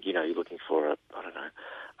anything, you're looking for a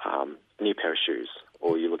new pair of shoes,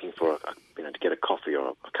 or you're looking for to get a coffee or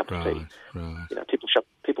a cup of tea. Right.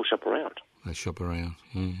 People shop around. They shop around,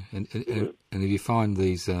 yeah. And if you find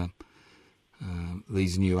these new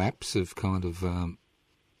apps have kind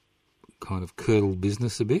of curdled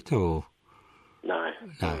business a bit, or no,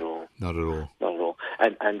 not at all. Not at all. Not at all.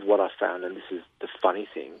 And what I found, and this is the funny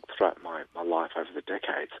thing throughout my life over the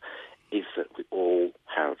decades, is that we all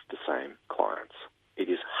have the same clients. It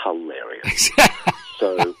is hilarious.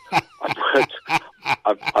 So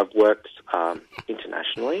I've worked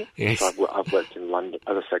internationally. Yes. So I've worked in London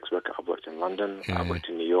as a sex worker. I've worked in London. Yeah. I've worked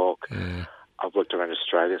in New York. Yeah. I've worked around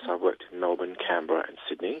Australia. So I've worked in Melbourne, Canberra, and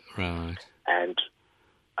Sydney. Right. And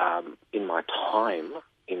in my time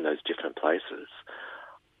in those different places,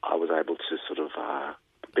 I was able to sort of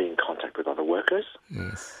be in contact with other workers.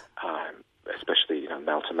 Yes. Especially,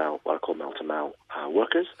 male to male, what I call male to male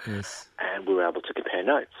workers. Yes. And we were able to compare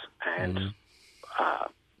notes. And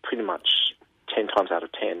pretty much 10 times out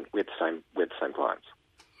of 10, we had the same clients.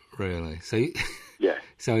 Really? So yeah.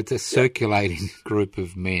 So it's a circulating group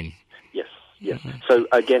of men. Yes. Yeah. So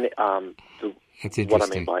again, That's what I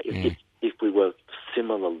mean interesting. by if we were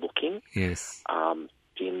similar looking, Yes.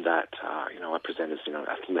 in that I present as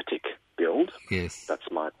athletic build. Yes. That's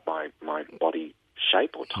my body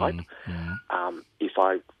shape or type. If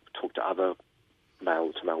I talk to other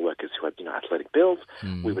male-to-male workers who had athletic builds,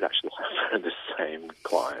 we would actually have the same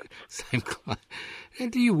client. Same client.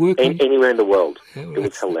 And do you work anywhere in the world? Yeah, it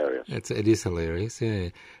was hilarious. It is hilarious. Yeah.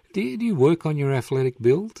 Do you work on your athletic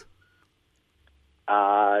build?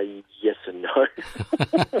 Yes and no.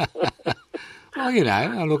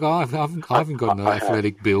 Well, look, I haven't got an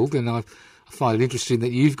athletic build, and I find it interesting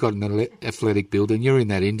that you've got an athletic build, and you're in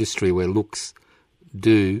that industry where looks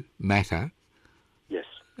do matter. Yes.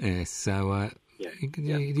 Yes. So, you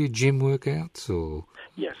yeah. do gym workouts, or?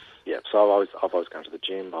 Yes. Yeah. So I've always gone to the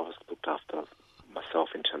gym. I've always looked after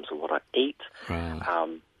myself in terms of what I eat.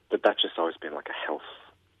 Right. But that's just always been like a health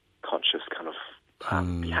conscious kind of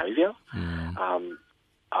behaviour.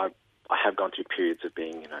 I have gone through periods of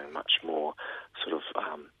being, much more sort of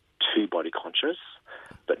too body conscious.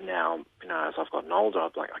 But now, as I've gotten older,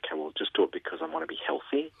 I'm like, okay, well, just do it because I want to be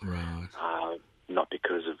healthy, Right. not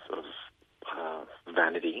because of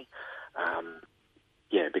vanity.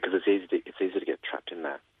 Because it's easy to get trapped in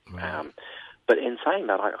that. Right. But in saying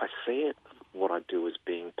that, I see it, what I do as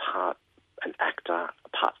being part an actor,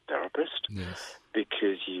 part therapist, Yes.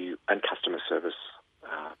 because and customer service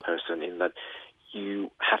person, in that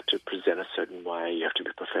you have to present a certain way, you have to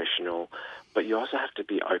be professional, but you also have to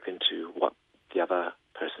be open to what the other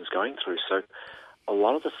person's going through. So a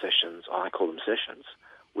lot of the sessions, I call them sessions,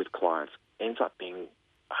 with clients, ends up being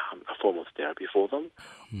a form of therapy for them,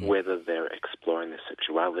 whether they're exploring their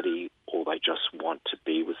sexuality or they just want to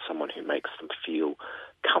be with someone who makes them feel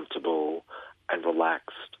comfortable and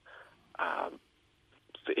relaxed.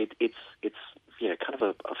 it's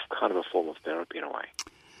kind of a form of therapy in a way.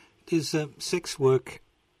 Does sex work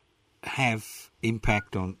have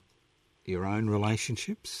impact on your own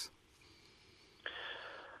relationships?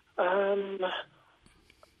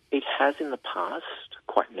 It has in the past,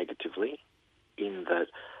 quite negatively, in that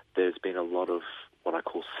there's been a lot of what I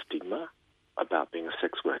call stigma about being a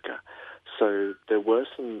sex worker. So there were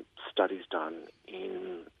some studies done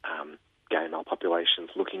in gay male populations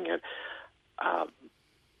looking at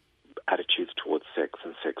attitudes towards sex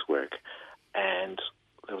and sex work. And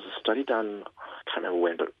there was a study done, I can't remember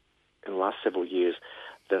when, but in the last several years,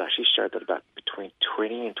 that actually showed that about between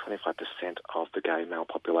 20 and 25% of the gay male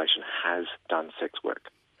population has done sex work,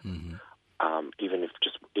 even if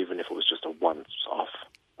it was just a once-off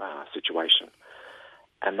situation.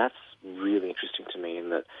 And that's really interesting to me in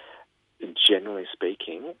that, generally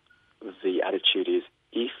speaking, the attitude is,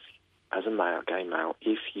 if, as a male, gay male,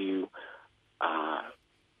 if you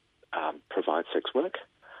provide sex work,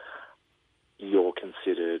 you're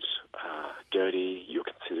considered dirty, you're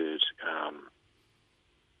considered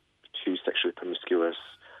too sexually promiscuous,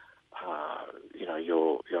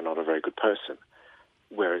 you're not a very good person.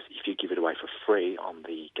 Whereas if you give it away for free on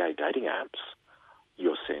the gay dating apps,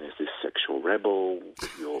 you're seen as this sexual rebel.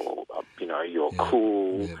 You're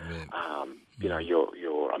cool.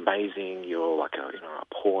 You're amazing. You're like a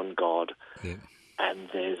porn god. Yeah. And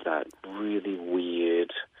there's that really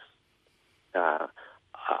weird,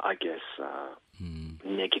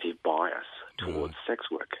 negative bias towards sex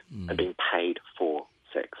work and being paid for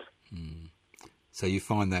sex. So you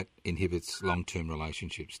find that inhibits long-term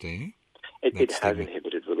relationships, do you? It has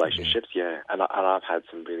inhibited relationships, yeah. And I've had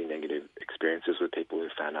some really negative experiences with people who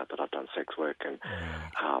found out that I've done sex work, and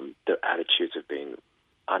their attitudes have been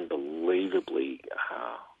unbelievably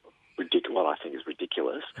ridiculous. What I think is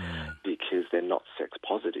ridiculous, because they're not sex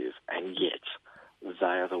positive, and yet they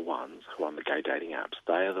are the ones who are on the gay dating apps.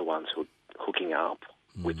 They are the ones who are hooking up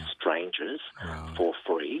with strangers for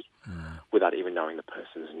free without even knowing the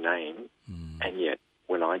person's name, and yet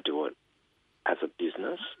when I do it as a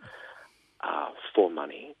business for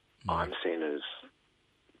money, I'm seen as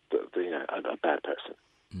a bad person.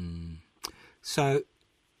 So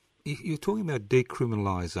you're talking about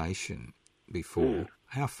decriminalisation before.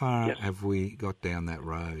 How far have we got down that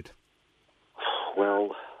road?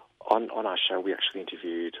 Well, on our show, we actually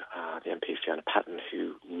interviewed the MP Fiona Patten,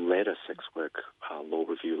 who led a sex work law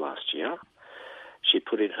review last year. She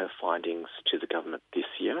put in her findings to the government this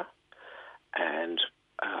year, and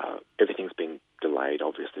everything's been delayed,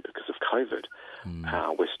 obviously, because of COVID.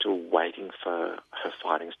 We're still waiting for her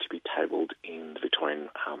findings to be tabled in the Victorian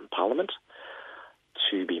Parliament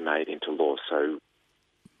to be made into law. So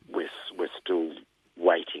we're still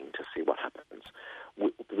waiting to see what happens.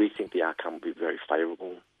 We think the outcome will be very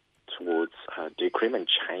favourable towards decrim and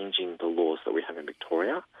changing the laws that we have in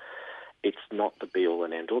Victoria. It's not the be-all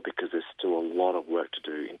and end-all, because there's still a lot of work to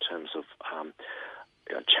do in terms of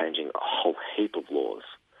changing a whole heap of laws,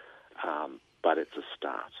 but it's a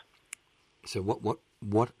start. So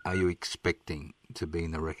what are you expecting to be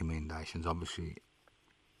in the recommendations? Obviously,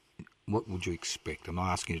 what would you expect? I'm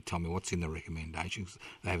not asking you to tell me what's in the recommendations.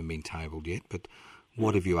 They haven't been tabled yet, but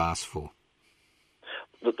what have you asked for?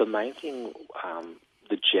 The main thing,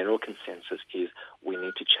 the general consensus is we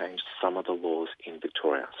need to change some of the laws in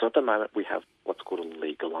Victoria. So at the moment we have what's called a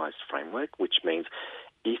legalised framework, which means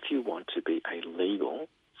if you want to be a legal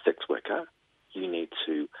sex worker, you need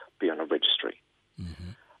to be on a registry.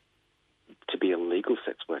 To be a legal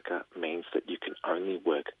sex worker means that you can only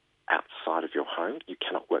work outside of your home. You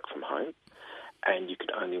cannot work from home, and you can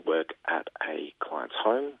only work at a client's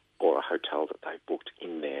home or a hotel that they've booked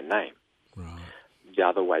in their name. Right. The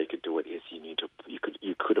other way you could do it is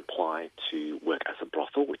you could apply to work as a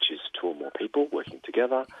brothel, which is 2 or more people working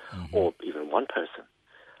together, or even one person.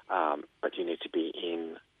 But you need to be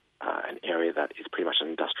in an area that is pretty much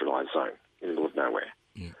an industrialised zone in the middle of nowhere.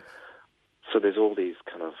 Yeah. So there's all these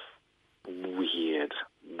kind of weird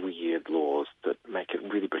laws that make it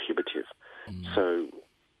really prohibitive. So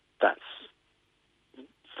that's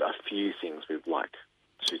a few things we'd like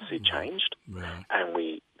to see changed, and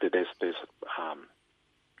there's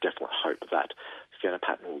definite hope that Fiona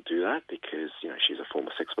Patten will do that, because she's a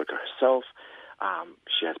former sex worker herself.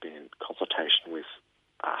 She has been in consultation with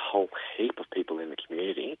a whole heap of people in the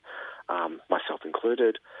community, myself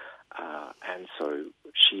included, and so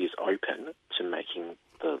she is open to making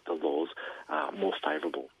the laws more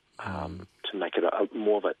favourable, to make it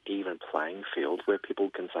more of an even playing field where people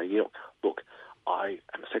can say, look, I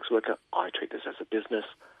am a sex worker, I treat this as a business,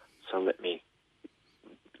 so let me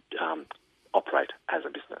operate as a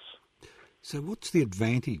business. So what's the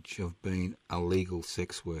advantage of being a legal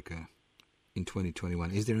sex worker in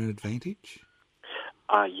 2021? Is there an advantage?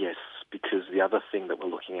 Yes, because the other thing that we're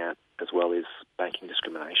looking at as well is banking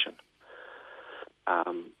discrimination.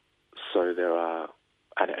 So there are,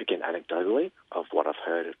 again, anecdotally, of what I've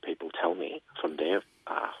heard of people tell me from their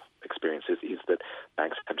experiences, is that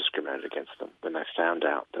banks have discriminated against them when they found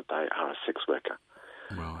out that they are a sex worker.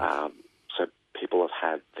 Right. So people have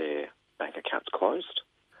had their bank accounts closed.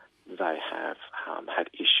 They have had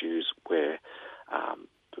issues where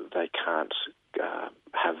they can't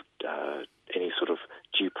have any sort of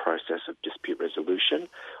due process of dispute resolution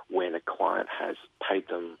when a client has paid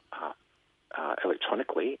them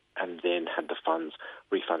electronically and then had the funds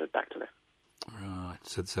refunded back to them. Right,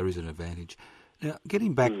 so there is an advantage. Now,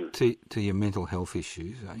 getting back to your mental health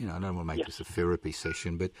issues, I don't want to make this a therapy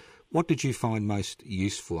session, but what did you find most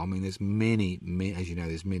useful? I mean, there's many, as you know,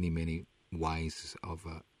 there's many ways of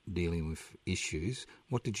dealing with issues.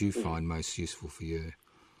 What did you find most useful for you?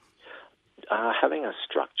 Having a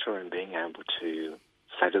structure and being able to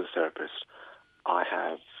say to the therapist, I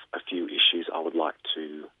have a few issues I would like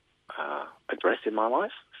to address in my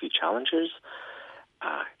life, a few challenges.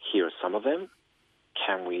 Here are some of them.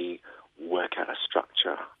 Can we work out a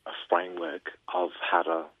structure, a framework of how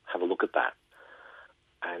to have a look at that?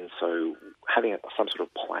 And so having some sort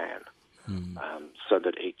of plan so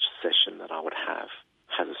that each session that I would have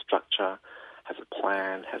has a structure, has a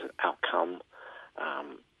plan, has an outcome,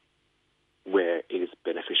 where it is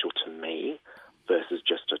beneficial to me versus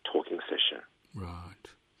just a talking session. Right.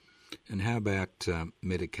 And how about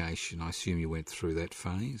medication? I assume you went through that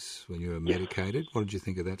phase when you were medicated. What did you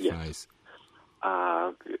think of that phase?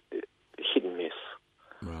 Hit and miss.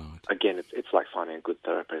 Right. Again, it's like finding a good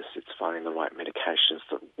therapist. It's finding the right medications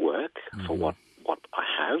that work for what I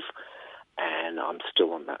have, and I'm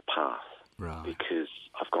still on that path. Right. Because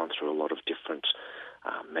I've gone through a lot of different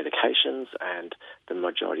medications, and the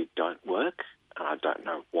majority don't work, and I don't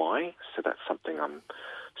know why. So that's something I'm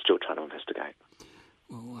still trying to investigate.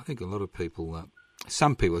 Well, I think a lot of people,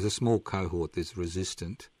 some people, there's a small cohort that's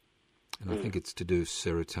resistant, and I think it's to do with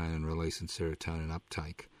serotonin release and serotonin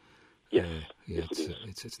uptake. Yes,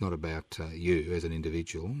 it's not about you as an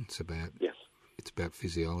individual. It's about it's about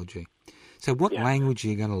physiology. So, what language are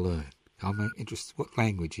you going to learn? I'm interested. What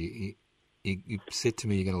language you said to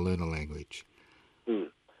me you're going to learn a language?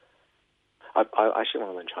 I actually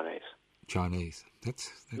want to learn Chinese. Chinese.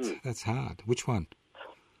 That's hard. Which one?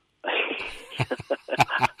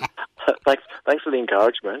 Thanks for the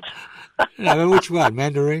encouragement. No, which one?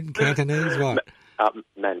 Mandarin, Cantonese, what?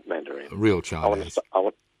 Mandarin. Real Chinese.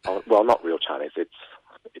 Well, not real Chinese.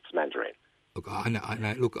 It's Mandarin. Look, I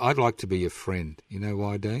know. Look, I'd like to be your friend. You know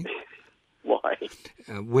why, Dean? Why?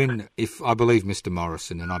 If I believe Mr.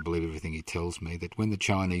 Morrison, and I believe everything he tells me, that when the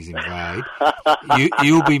Chinese invade,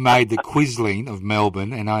 you'll be made the Quisling of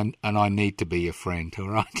Melbourne, and I need to be your friend. All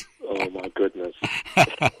right? Oh my goodness.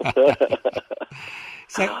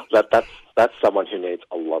 So that's someone who needs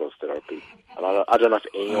a lot of therapy, and I don't know if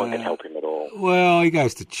anyone can help him at all. Well, he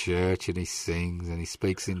goes to church and he sings and he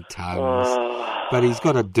speaks in tongues, but he's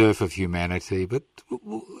got a dearth of humanity. But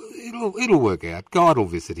it'll work out. God will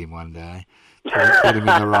visit him one day, put him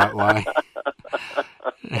in the right way.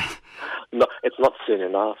 No, it's not soon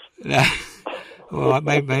enough. Well,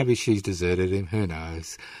 maybe she's deserted him. Who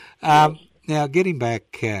knows? Now, getting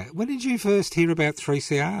back, when did you first hear about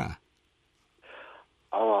 3CR?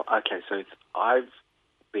 Oh, okay. So I've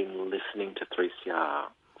been listening to 3CR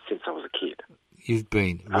since I was a kid. You've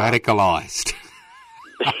been radicalised.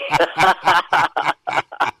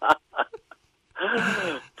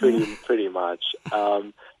 Pretty much.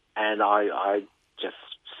 And I just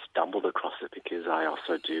stumbled across it because I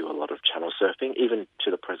also do a lot of channel surfing, even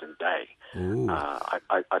to the present day.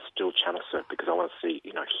 I still channel surf because I want to see,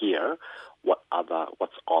 hear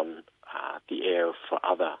what's on the air for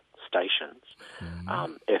other stations,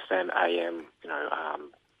 FM, AM,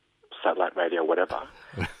 satellite radio, whatever.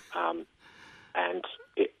 And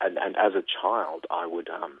as a child, I would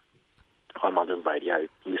on my little radio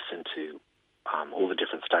listen to all the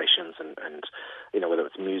different stations and whether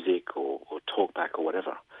it's music or talkback or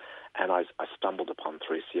whatever. And I stumbled upon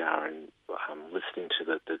 3CR and listening to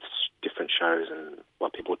the different shows and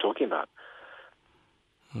what people were talking about.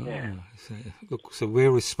 So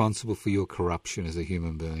we're responsible for your corruption as a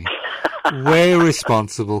human being. We're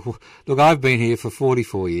responsible. Look, I've been here for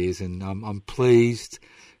 44 years, and I'm pleased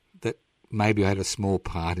that maybe I had a small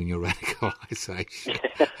part in your radicalisation.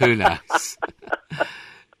 Who knows?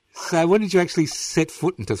 So when did you actually set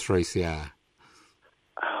foot into 3CR?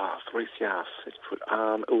 3CR set foot.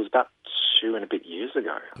 It was about 2 and a bit years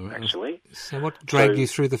ago, actually. So what dragged you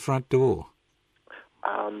through the front door?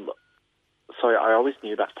 So I always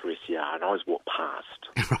knew about 3CR and I always walked past.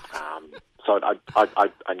 So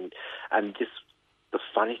the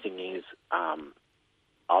funny thing is, I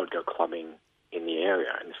would go clubbing in the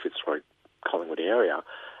area, in the Fitzroy, Collingwood area,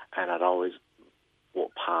 and I'd always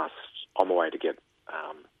walk past on my way to get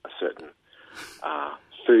a certain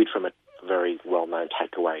food from a very well-known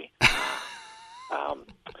takeaway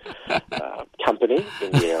company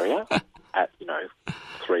in the area at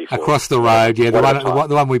 3, 4 across the road. Yeah,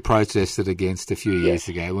 the one we protested against a few years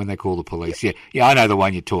ago when they called the police. Yeah, I know the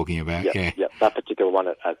one you're talking about. Yeah, that particular one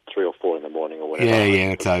at 3 or 4 in the morning or whatever.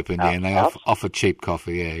 Yeah, it's open. Yeah, and they offer cheap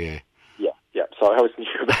coffee. Yeah. So I always knew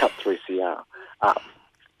about 3CR,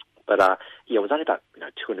 but it was only about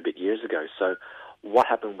 2 and a bit years ago. So what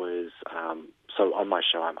happened was, so on my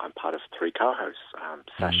show, I'm part of 3 co-hosts,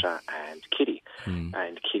 Sasha and Kitty.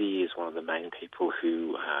 And Kitty is one of the main people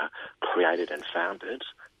who created and founded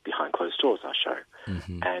Behind Closed Doors, our show.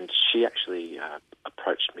 And she actually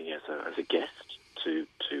approached me as a guest to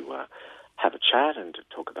have a chat and to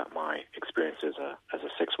talk about my experience as a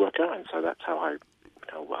sex worker. And so that's how I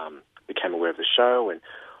became aware of the show and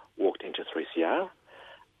walked into 3CR.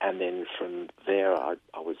 And then from there, I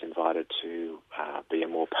was invited to be a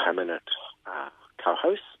more permanent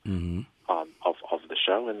co-host of the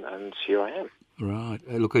show, and here I am. Right.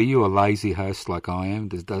 Look, are you a lazy host like I am?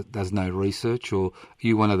 Does no research, or are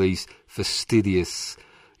you one of these fastidious,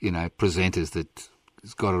 presenters that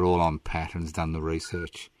has got it all on pat and has done the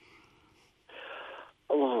research?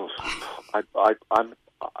 Oh, I'm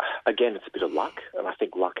again, it's a bit of luck, and I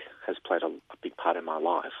think luck has played a big part in my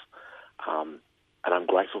life. And I'm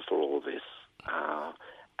grateful for all of this.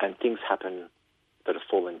 And things happen that have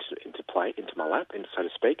fallen into my lap, so to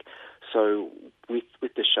speak. So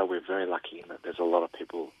with this show, we're very lucky in that there's a lot of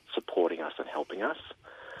people supporting us and helping us.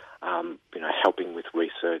 Helping with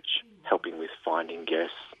research, helping with finding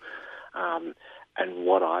guests. And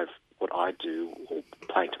what I do, or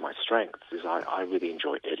playing to my strengths, is I really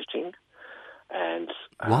enjoy editing. And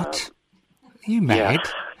what? Are you mad?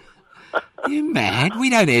 Yeah. You mad? We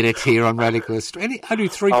don't edit here on Radical Australia. I do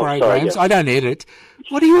 3 programs. I don't edit.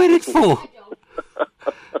 What do you edit for?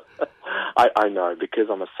 I know, because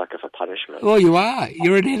I'm a sucker for punishment. Well, you are.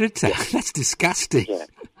 You're an editor. Yeah. That's disgusting.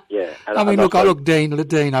 Yeah. And I mean, look,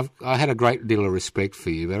 Dean, I had a great deal of respect for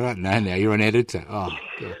you, but I don't know now. You're an editor. Oh,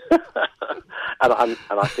 God.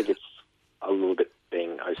 and I think it's a little bit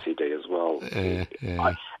being OCD as well.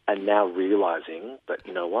 Yeah. And now realising that,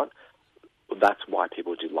 you know what, that's why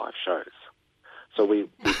people do live shows. So we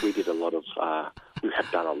did a lot of, we have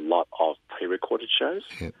done a lot of pre-recorded shows.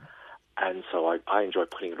 Yep. And so I enjoy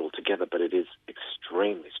putting it all together, but it is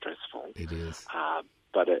extremely stressful. It is.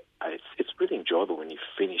 But it's really enjoyable when you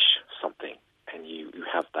finish something and you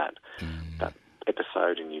have that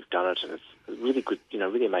episode and you've done it, and it's a really good,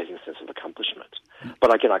 really amazing sense of accomplishment.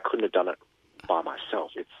 But again, I couldn't have done it by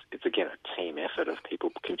myself. It's again a team effort of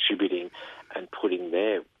people contributing and putting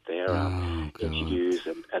their interviews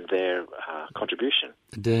and their contribution.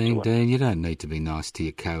 Dean, you don't need to be nice to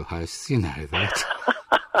your co-hosts. You know that.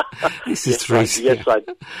 This is 3CR. Yes, I.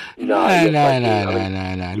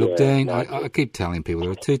 No. Look, Dean, I keep telling people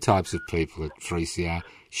there are 2 types of people at 3CR: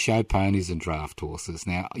 show ponies and draft horses.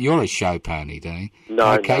 Now, you're a show pony, Dean.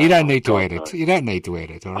 No, okay, no, you don't need to edit. No. You don't need to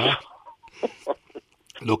edit. All right.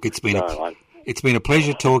 Look, it's been a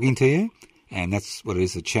pleasure talking to you, and that's what it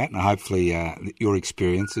is, a chat. And hopefully, your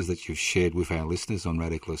experiences that you've shared with our listeners on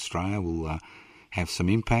Radical Australia will have some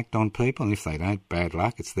impact on people. And if they don't, bad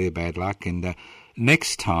luck. It's their bad luck. And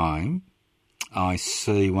next time I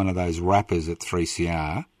see one of those rappers at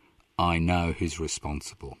 3CR, I know who's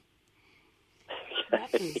responsible.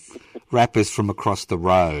 Rappers from across the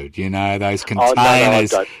road, those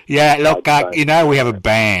containers. No, yeah, look, we have a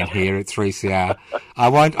band here at 3CR. I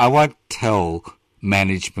won't tell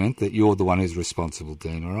management that you're the one who's responsible,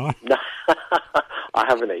 Dean, all right? No, I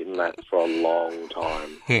haven't eaten that for a long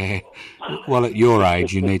time. Yeah. Well, at your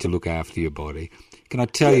age, you need to look after your body. Can I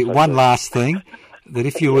tell you one last thing? That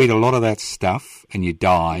if you eat a lot of that stuff and you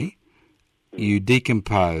die, you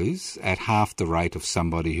decompose at half the rate of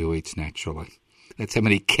somebody who eats naturally. That's how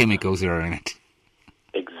many chemicals are in it.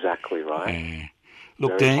 Exactly right.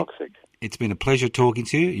 Look, Very Dean, toxic. It's been a pleasure talking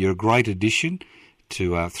to you. You're a great addition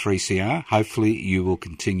to 3CR. Hopefully you will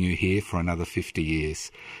continue here for another 50 years.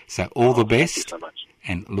 So all the best. Thank you so much.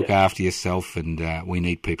 And look after yourself. And we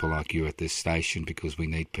need people like you at this station, because we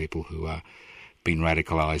need people who are been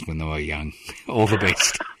radicalised when they were young. All the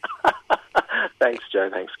best. Thanks, Joe.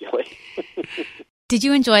 Thanks, Gilly. Did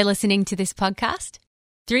you enjoy listening to this podcast?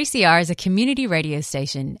 3CR is a community radio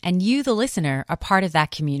station, and you, the listener, are part of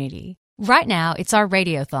that community. Right now, it's our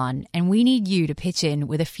radiothon, and we need you to pitch in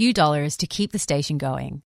with a few dollars to keep the station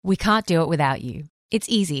going. We can't do it without you. It's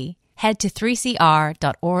easy. Head to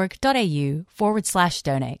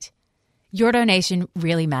 3cr.org.au/donate. Your donation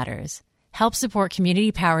really matters. Help support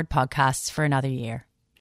community-powered podcasts for another year.